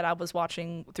thing that I was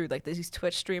watching through like these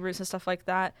Twitch streamers and stuff like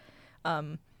that.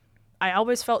 I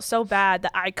always felt so bad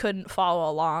that I couldn't follow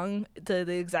along to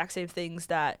the exact same things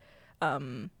that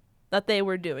that they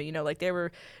were doing. You know, like they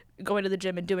were going to the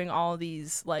gym and doing all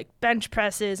these like bench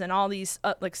presses and all these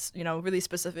really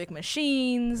specific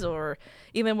machines, or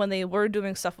even when they were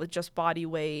doing stuff with just body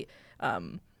weight.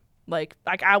 Like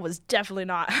I was definitely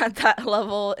not at that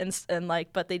level, and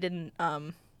like, but they didn't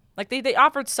like they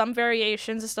offered some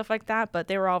variations and stuff like that, but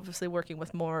they were obviously working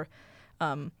with more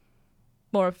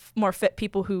fit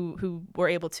people who were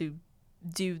able to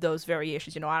do those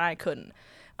variations, and I couldn't.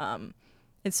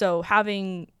 And so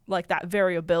having like that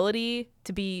variability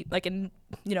to be like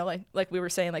like we were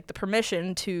saying, like the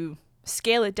permission to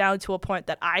scale it down to a point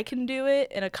that I can do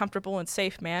it in a comfortable and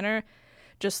safe manner,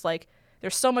 just like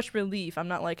there's so much relief. I'm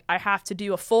not like I have to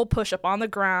do a full push-up on the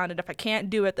ground, and if I can't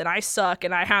do it, then I suck,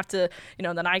 and I have to,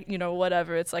 then I,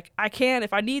 whatever. It's like I can,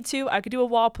 if I need to, I could do a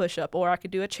wall push-up, or I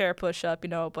could do a chair push-up,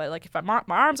 but like if my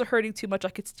arms are hurting too much, I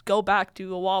could go back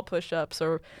to a wall push-ups,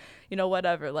 or,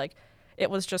 whatever. Like it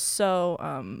was just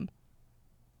so,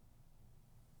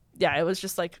 it was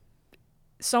just like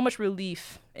so much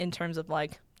relief in terms of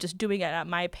like just doing it at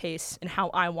my pace and how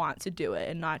I want to do it,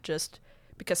 and not just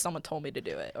because someone told me to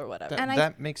do it or whatever.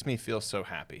 That makes me feel so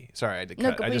happy. Sorry, I had to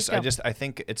cut. No, I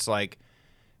think it's like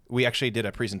we actually did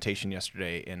a presentation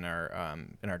yesterday in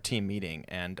our team meeting,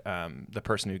 and the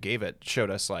person who gave it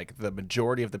showed us like the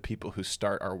majority of the people who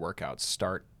start our workouts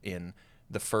start in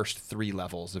the first 3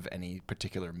 levels of any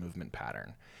particular movement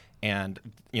pattern. And,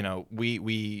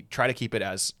 we try to keep it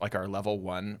as like our level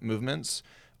 1 movements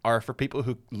are for people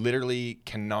who literally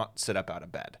cannot sit up out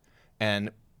of bed.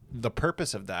 And the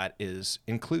purpose of that is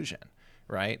inclusion,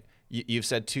 right? You've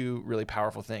said 2 really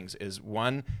powerful things. Is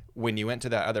one, when you went to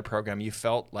that other program, you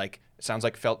felt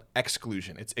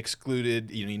exclusion. It's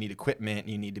excluded. You need equipment.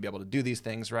 You need to be able to do these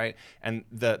things, right? And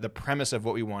the premise of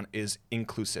what we want is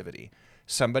inclusivity.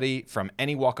 Somebody from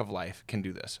any walk of life can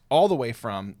do this, all the way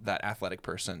from that athletic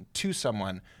person to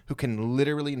someone who can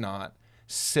literally not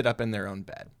sit up in their own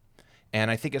bed. And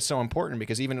I think it's so important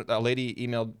because even a lady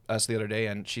emailed us the other day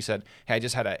and she said, hey, I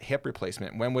just had a hip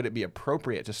replacement. When would it be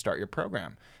appropriate to start your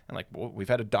program? And like, well, we've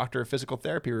had a doctor of physical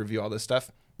therapy review all this stuff.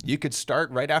 You could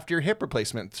start right after your hip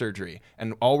replacement surgery.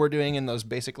 And all we're doing in those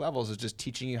basic levels is just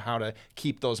teaching you how to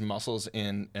keep those muscles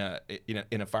in a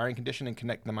firing condition and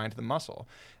connect the mind to the muscle.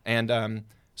 And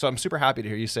so I'm super happy to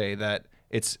hear you say that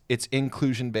it's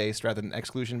inclusion-based rather than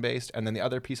exclusion-based. And then the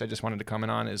other piece I just wanted to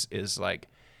comment on is like,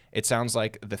 it sounds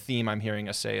like the theme I'm hearing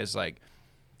us say is like,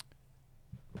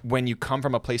 when you come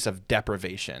from a place of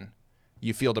deprivation,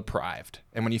 you feel deprived.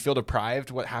 And when you feel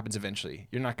deprived, what happens eventually?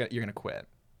 You're going to quit.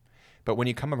 But when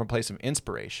you come from a place of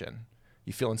inspiration,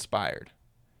 you feel inspired.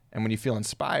 And when you feel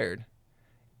inspired,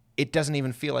 it doesn't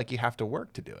even feel like you have to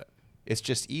work to do it. It's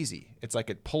just easy. It's like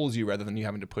it pulls you rather than you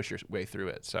having to push your way through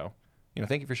it. So,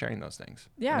 thank you for sharing those things.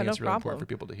 Yeah, I think no it's really problem. important for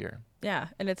people to hear. Yeah,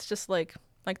 and it's just like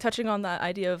touching on that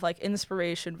idea of like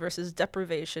inspiration versus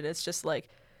deprivation. It's just like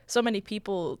so many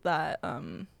people that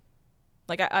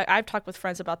I've talked with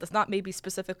friends about this, not maybe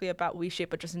specifically about WeShape,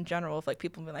 but just in general, of like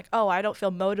people being like, oh, I don't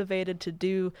feel motivated to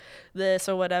do this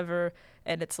or whatever.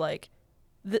 And it's like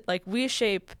like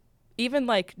WeShape, even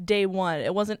like day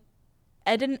 1,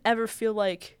 I didn't ever feel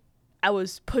like I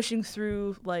was pushing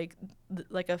through like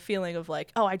a feeling of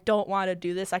like, oh, I don't want to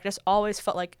do this. I just always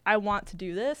felt like I want to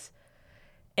do this.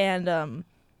 And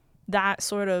that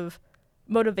sort of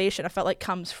motivation I felt like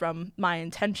comes from my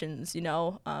intentions,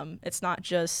 it's not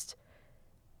just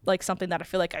like something that I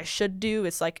feel like I should do.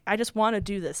 It's like, I just want to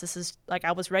do this. This is like,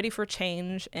 I was ready for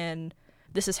change and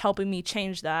this is helping me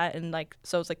change that. And like,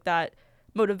 so it's like that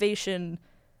motivation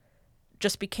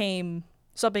just became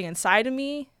something inside of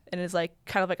me and is like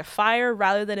kind of like a fire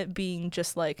rather than it being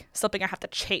just like something I have to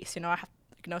chase.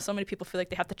 So many people feel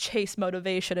like they have to chase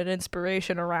motivation and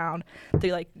inspiration around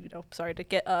to like, to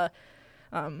get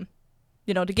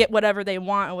to get whatever they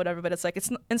want or whatever. But it's like,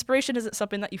 inspiration isn't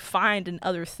something that you find in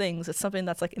other things. It's something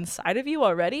that's like inside of you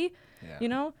already,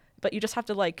 but you just have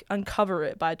to like uncover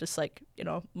it by just like,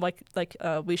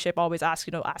 WeShape always asks,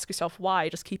 ask yourself why.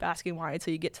 Just keep asking why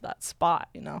until you get to that spot,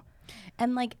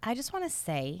 And like, I just want to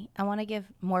say, I want to give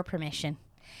more permission.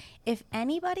 If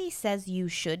anybody says you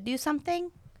should do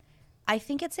something, I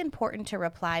think it's important to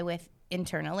reply with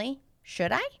internally,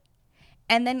 should I?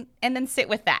 And then sit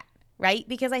with that, right?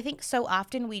 Because I think so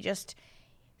often we just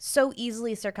so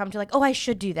easily succumb to like, oh, I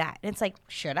should do that. And it's like,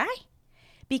 should I?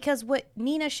 Because what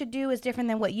Nina should do is different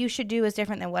than what you should do, is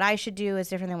different than what I should do, is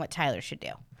different than what Tyler should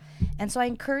do. And so I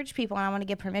encourage people, and I want to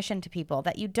give permission to people,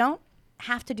 that you don't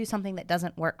have to do something that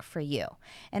doesn't work for you.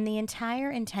 And the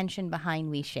entire intention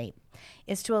behind WeShape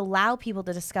is to allow people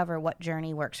to discover what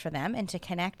journey works for them and to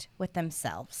connect with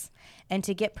themselves and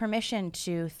to get permission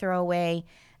to throw away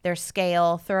their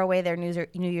scale, throw away their New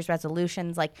Year's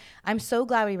resolutions. Like, I'm so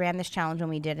glad we ran this challenge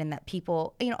when we did, and that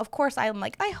people, of course, I'm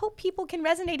like, I hope people can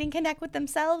resonate and connect with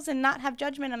themselves and not have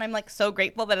judgment. And I'm like so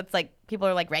grateful that it's like people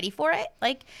are like ready for it.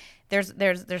 Like, there's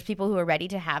people who are ready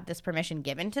to have this permission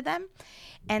given to them.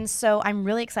 And so I'm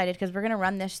really excited because we're going to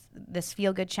run this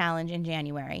Feel Good Challenge in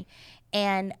January.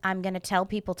 And I'm going to tell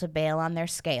people to bail on their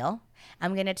scale.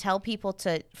 I'm going to tell people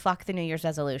to fuck the New Year's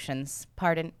resolutions.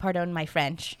 Pardon my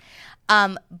French.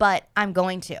 But I'm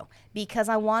going to, because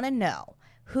I want to know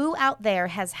who out there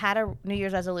has had a New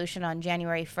Year's resolution on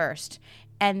January 1st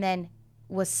and then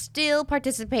was still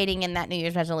participating in that New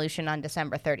Year's resolution on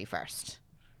December 31st.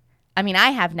 I mean, I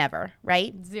have never,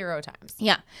 right? 0 times.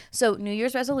 Yeah. So New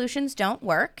Year's resolutions don't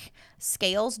work.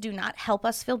 Scales do not help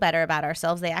us feel better about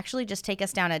ourselves. They actually just take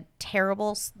us down a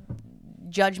terrible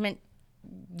judgment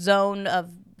zone of,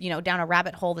 down a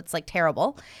rabbit hole that's like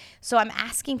terrible. So I'm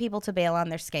asking people to bail on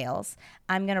their scales.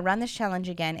 I'm going to run this challenge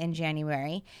again in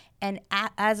January. And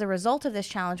as a result of this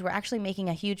challenge, we're actually making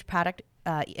a huge product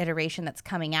iteration that's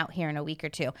coming out here in a week or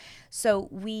two. So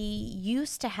we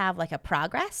used to have like a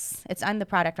progress. It's on the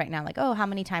product right now, like, oh, how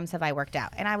many times have I worked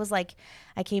out? And I was like,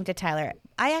 I came to Tyler,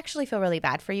 I actually feel really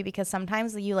bad for you because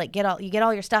sometimes you like get all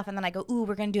your stuff and then I go, ooh,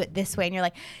 we're going to do it this way. And you're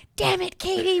like, damn it,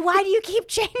 Katie, why do you keep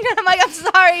changing? I'm like, I'm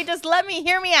sorry, just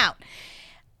hear me out.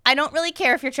 I don't really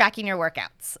care if you're tracking your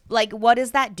workouts. Like, what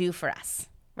does that do for us,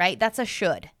 right? That's a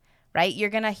should. Right? You're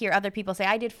going to hear other people say,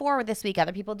 I did 4 this week.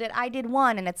 Other people I did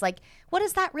 1. And it's like, what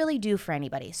does that really do for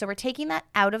anybody? So we're taking that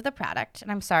out of the product. And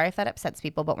I'm sorry if that upsets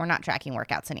people, but we're not tracking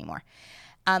workouts anymore.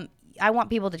 I want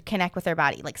people to connect with their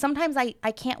body. Like, sometimes I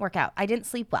can't work out. I didn't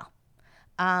sleep well.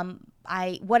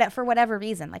 For whatever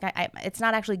reason, like it's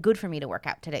not actually good for me to work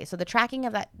out today. So the tracking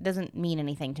of that doesn't mean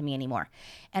anything to me anymore.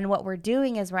 And what we're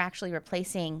doing is we're actually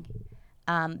replacing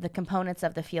the components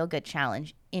of the Feel Good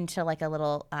Challenge into like a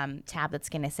little tab that's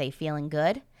going to say feeling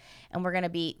good. And we're going to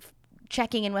be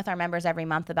checking in with our members every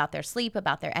month about their sleep,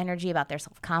 about their energy, about their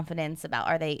self-confidence, about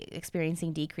are they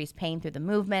experiencing decreased pain through the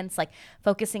movements, like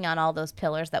focusing on all those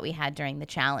pillars that we had during the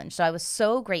challenge. So I was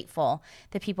so grateful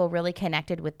that people really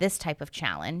connected with this type of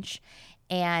challenge.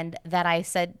 And that I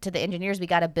said to the engineers, we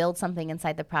got to build something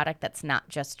inside the product that's not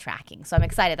just tracking. So I'm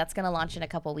excited. That's going to launch in a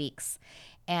couple weeks.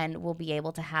 And we'll be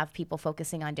able to have people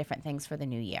focusing on different things for the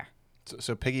new year.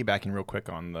 So piggybacking real quick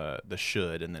on the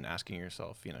should and then asking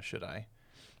yourself, should I?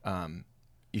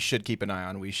 You should keep an eye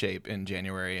on WeShape in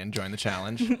January and join the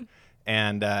challenge.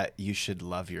 And you should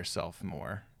love yourself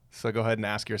more. So go ahead and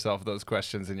ask yourself those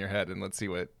questions in your head and let's see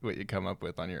what you come up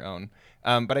with on your own.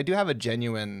 But I do have a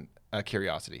genuine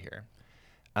curiosity here.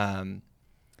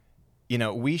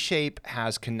 WeShape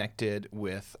has connected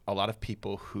with a lot of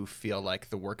people who feel like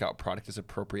the workout product is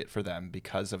appropriate for them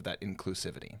because of that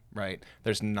inclusivity, right?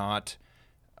 There's not,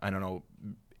 I don't know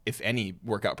if any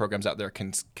workout programs out there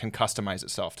can customize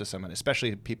itself to someone,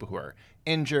 especially people who are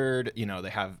injured,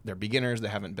 they're beginners, they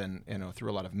haven't been,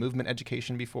 through a lot of movement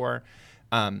education before.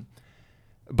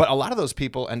 But a lot of those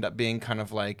people end up being kind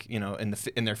of like, in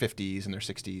their 50s and their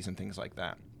 60s and things like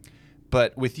that.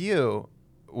 But with you,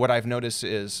 what I've noticed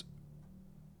is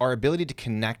our ability to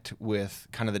connect with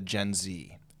kind of the Gen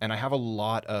Z. And I have a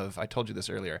lot of, I told you this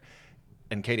earlier,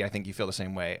 and Katie, I think you feel the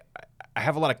same way. I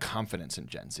have a lot of confidence in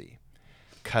Gen Z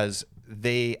because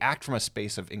they act from a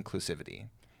space of inclusivity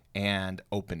and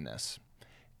openness.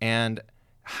 And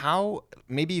how,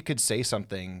 maybe you could say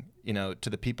something, to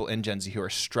the people in Gen Z who are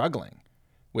struggling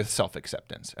with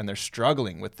self-acceptance and they're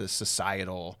struggling with the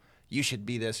societal, you should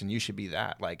be this and you should be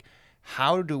that. Like,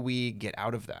 how do we get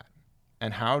out of that?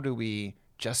 And how do we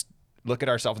just look at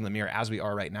ourselves in the mirror as we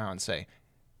are right now and say,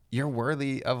 you're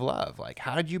worthy of love? Like,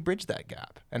 how did you bridge that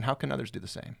gap? And how can others do the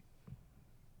same?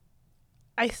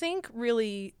 I think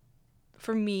really,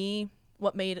 for me,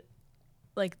 what made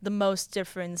like the most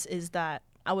difference is that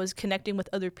I was connecting with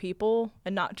other people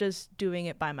and not just doing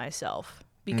it by myself,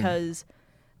 because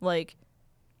like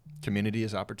Community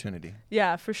is opportunity.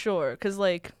 yeah, for sure. Cause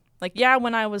like yeah,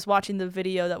 when I was watching the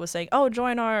video that was saying, "Oh,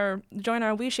 join our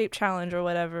WeShape challenge" or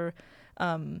whatever,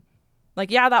 like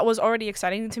yeah, that was already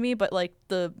exciting to me. But like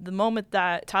the moment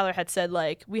that Tyler had said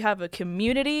like we have a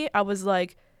community, I was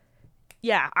like,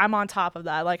 yeah, I'm on top of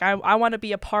that. Like I want to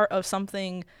be a part of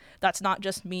something that's not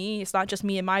just me. It's not just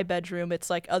me in my bedroom. It's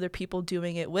like other people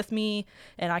doing it with me,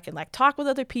 and I can like talk with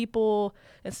other people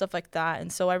and stuff like that.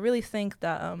 And so I really think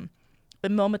that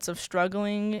in moments of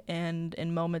struggling and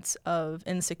in moments of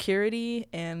insecurity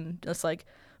and just like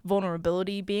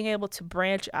vulnerability, being able to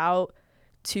branch out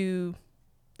to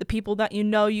the people that you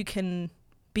know you can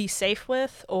be safe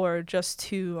with, or just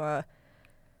to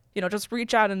just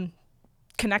reach out and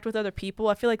connect with other people,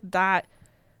 I feel like that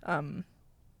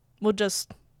will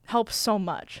just help so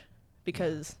much,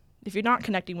 because if you're not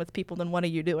connecting with people, then what are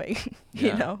you doing?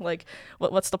 Yeah. You know, like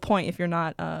what's the point if you're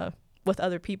not with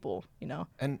other people, you know?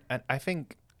 And I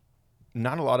think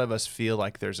not a lot of us feel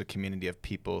like there's a community of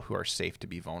people who are safe to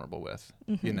be vulnerable with.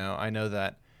 You know, I know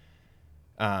that,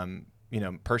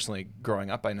 personally growing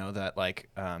up, I know that like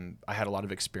I had a lot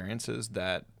of experiences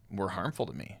that were harmful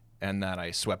to me and that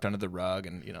I swept under the rug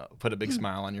and, put a big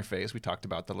smile on your face. We talked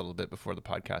about that a little bit before the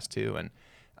podcast too.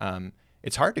 And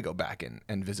it's hard to go back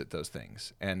and visit those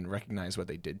things and recognize what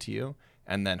they did to you,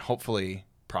 and then hopefully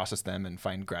process them and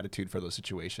find gratitude for those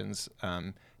situations.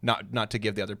 Not to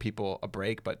give the other people a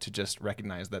break, but to just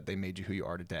recognize that they made you who you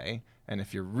are today. And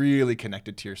if you're really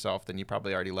connected to yourself, then you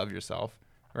probably already love yourself,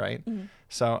 right?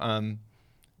 So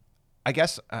I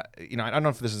guess I don't know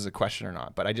if this is a question or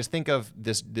not, but I just think of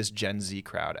this Gen Z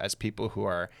crowd as people who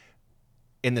are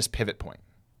in this pivot point,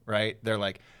 right? They're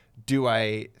like, do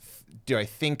I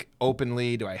think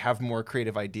openly? Do I have more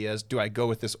creative ideas? Do I go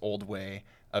with this old way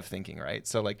of thinking, right?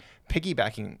 So like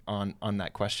piggybacking on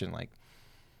that question, like,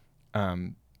 I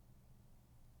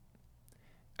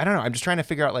don't know. I'm just trying to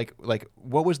figure out like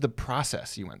what was the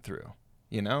process you went through?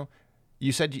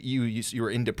 You said you were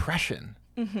in depression,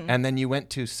 and then you went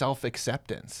to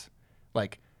self-acceptance.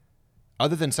 Like,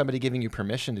 other than somebody giving you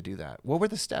permission to do that, what were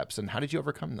the steps and how did you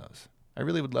overcome those? I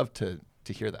really would love to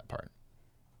hear that part.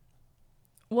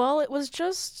 Well, it was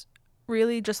just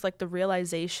really just like the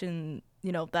realization,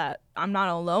 that I'm not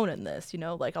alone in this.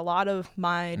 Like a lot of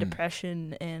my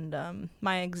depression and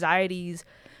my anxieties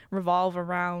revolve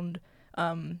around,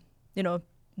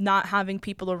 not having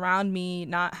people around me,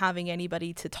 not having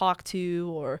anybody to talk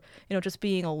to, or, just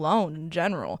being alone in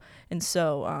general. And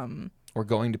so, or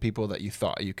going to people that you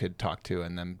thought you could talk to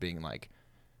and them being like,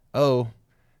 oh,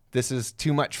 this is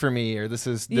too much for me, or this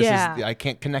is I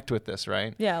can't connect with this,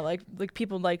 right? Yeah, like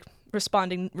people like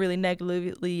responding really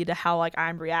negatively to how like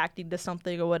I'm reacting to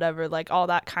something or whatever, like all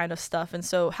that kind of stuff. And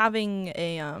so having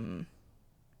a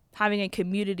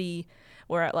community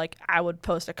where like I would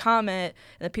post a comment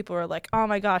and then people were like, oh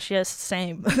my gosh, yes,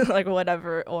 same, like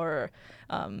whatever, or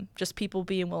just people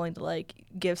being willing to like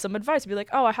give some advice, be like,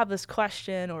 oh, I have this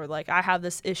question, or like I have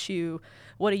this issue,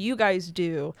 what do you guys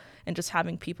do? And just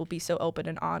having people be so open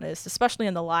and honest, especially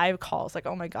in the live calls. Like,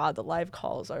 oh my God, the live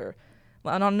calls are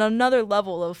on another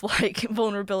level of like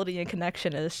vulnerability and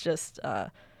connection. It just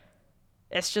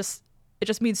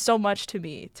means so much to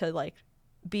me to like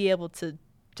be able to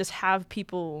just have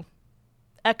people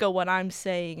echo what I'm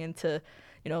saying, and to,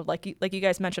 like you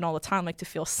guys mention all the time, like to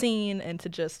feel seen and to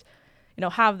just,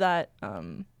 have that,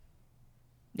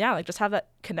 like just have that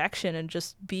connection and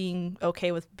just being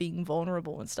okay with being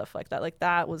vulnerable and stuff like that. Like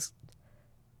that was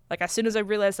like, as soon as I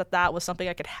realized that was something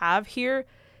I could have here,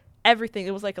 everything,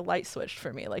 it was like a light switch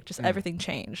for me. Like just everything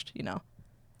changed, Wow.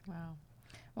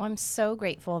 Well, I'm so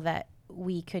grateful that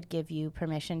we could give you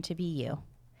permission to be you.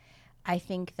 I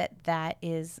think that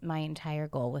is my entire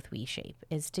goal with WeShape,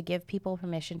 is to give people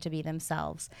permission to be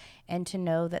themselves and to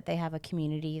know that they have a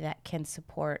community that can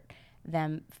support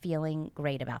them feeling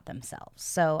great about themselves.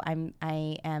 So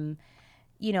I am,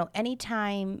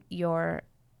 anytime you're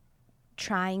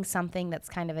trying something that's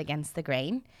kind of against the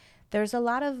grain, there's a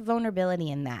lot of vulnerability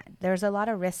in that. There's a lot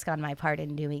of risk on my part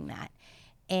in doing that.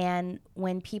 And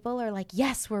when people are like,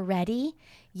 yes, we're ready.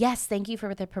 Yes, thank you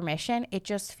for the permission. It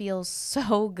just feels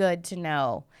so good to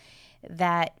know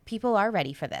that people are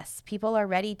ready for this. People are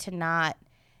ready to not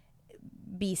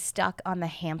be stuck on the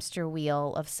hamster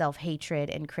wheel of self-hatred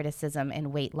and criticism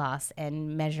and weight loss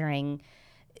and measuring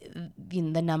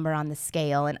the number on the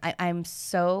scale. And I'm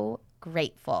so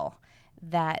grateful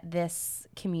that this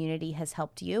community has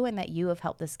helped you and that you have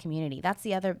helped this community. That's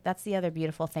the other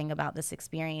beautiful thing about this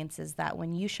experience, is that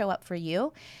when you show up for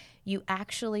you, you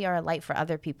actually are a light for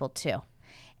other people too.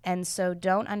 And so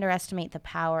don't underestimate the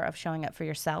power of showing up for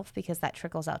yourself, because that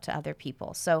trickles out to other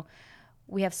people. So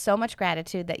we have so much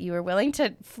gratitude that you were willing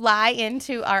to fly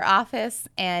into our office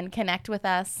and connect with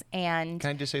us. And Can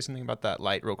I just say something about that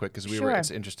light real quick? Because Sure.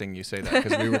 it's interesting you say that,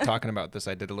 because we were talking about this.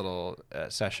 I did a little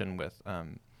session with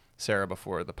Sarah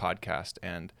before the podcast,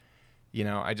 and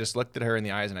I just looked at her in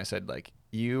the eyes and I said, like,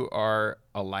 you are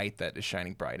a light that is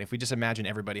shining bright. If we just imagine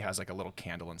everybody has like a little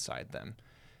candle inside them,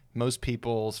 most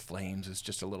people's flames is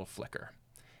just a little flicker.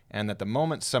 And that the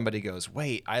moment somebody goes,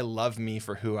 wait, I love me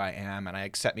for who I am and I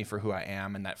accept me for who I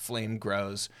am, and that flame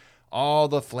grows, all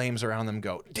the flames around them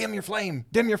go, dim your flame,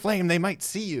 dim your flame. They might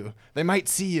see you. They might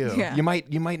see you. Yeah.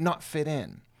 You might not fit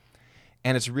in.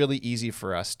 And it's really easy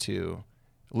for us to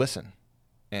listen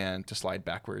and to slide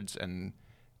backwards and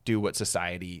do what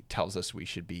society tells us we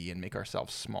should be and make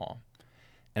ourselves small.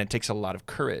 And it takes a lot of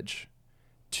courage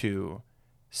to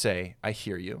say, I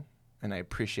hear you and I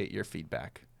appreciate your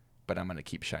feedback, but I'm going to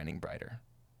keep shining brighter.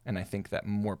 And I think that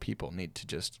more people need to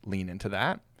just lean into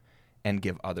that and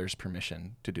give others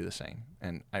permission to do the same.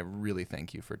 And I really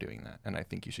thank you for doing that. And I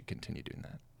think you should continue doing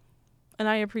that. And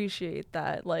I appreciate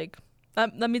that. Like,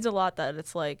 that means a lot, that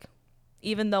it's like,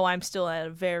 even though I'm still at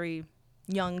a very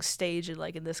young stage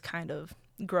in this kind of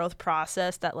growth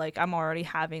process, that like I'm already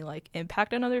having like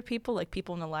impact on other people. Like,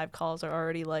 people in the live calls are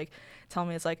already like telling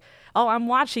me, it's like, oh, I'm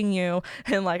watching you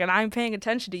and I'm paying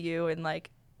attention to you. And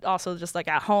like, also just like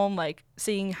at home, like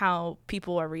seeing how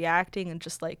people are reacting and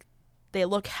just like they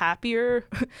look happier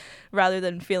rather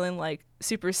than feeling like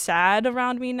super sad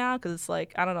around me now. Cause it's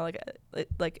like, I don't know,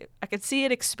 like I could see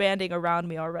it expanding around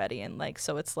me already. And like,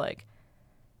 so it's like,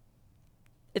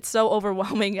 it's so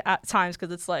overwhelming at times.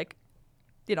 Cause it's like,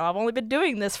 I've only been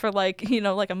doing this for like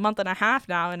a month and a half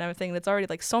now and everything. That's already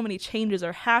like so many changes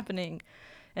are happening.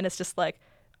 And it's just like,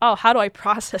 oh, how do I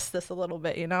process this a little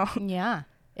bit, yeah,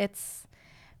 it's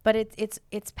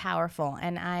powerful.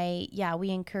 And we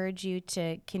encourage you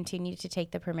to continue to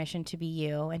take the permission to be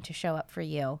you and to show up for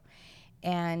you.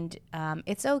 And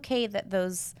it's okay that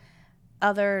those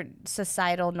other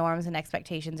societal norms and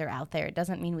expectations are out there. It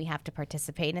doesn't mean we have to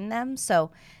participate in them.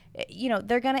 So,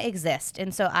 they're going to exist.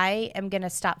 And so I am going to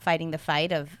stop fighting the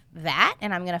fight of that.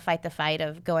 And I'm going to fight the fight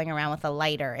of going around with a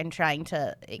lighter and trying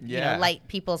to, light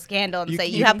people's candle and say,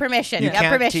 you have permission. You have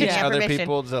can't permission. teach You have other permission.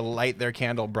 people to light their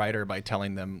candle brighter by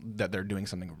telling them that they're doing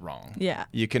something wrong. Yeah.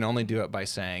 You can only do it by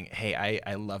saying, hey,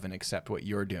 I love and accept what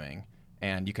you're doing.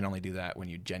 And you can only do that when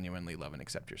you genuinely love and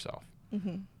accept yourself.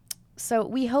 Mm-hmm. So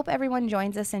we hope everyone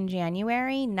joins us in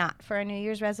January, not for a New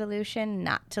Year's resolution,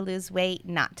 not to lose weight,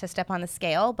 not to step on the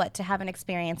scale, but to have an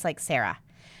experience like Sarah,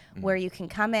 where you can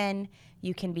come in,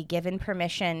 you can be given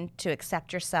permission to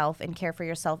accept yourself and care for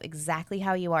yourself exactly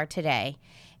how you are today.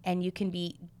 And you can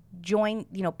be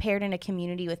paired in a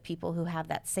community with people who have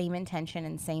that same intention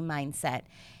and same mindset.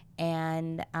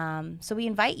 And so we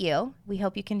invite you. We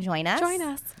hope you can join us. Join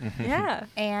us. Yeah.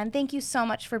 And thank you so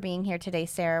much for being here today,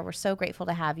 Sarah. We're so grateful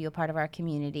to have you a part of our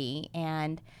community.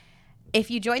 And if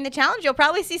you join the challenge, you'll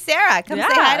probably see Sarah. Come say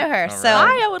hi to her. All So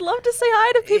right. Hi, I would love to say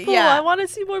hi to people. Yeah. I want to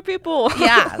see more people.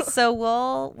 yeah, so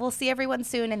we'll see everyone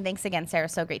soon. And thanks again, Sarah.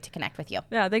 So great to connect with you.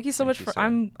 Yeah, thank you so much you, for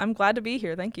Sarah. I'm glad to be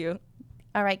here. Thank you.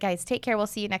 All right, guys, take care. We'll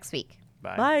see you next week.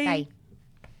 Bye. Bye. Bye.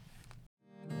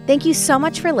 Thank you so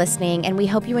much for listening, and we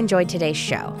hope you enjoyed today's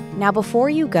show. Now, before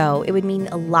you go, it would mean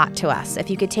a lot to us if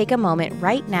you could take a moment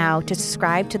right now to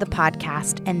subscribe to the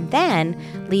podcast and then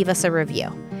leave us a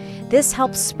review. This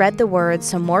helps spread the word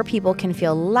so more people can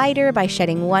feel lighter by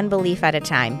shedding one belief at a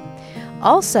time.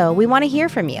 Also, we want to hear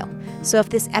from you. So if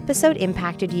this episode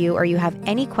impacted you or you have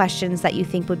any questions that you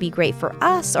think would be great for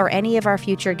us or any of our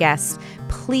future guests,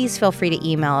 please feel free to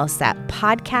email us at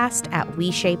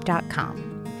podcast@WeShape.com.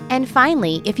 And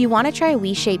finally, if you want to try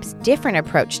WeShape's different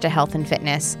approach to health and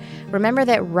fitness, remember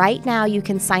that right now you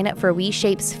can sign up for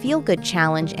WeShape's Feel Good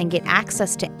Challenge and get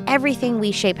access to everything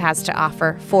WeShape has to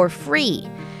offer for free.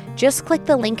 Just click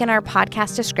the link in our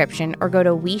podcast description or go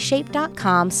to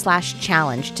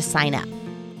WeShape.com/challenge to sign up.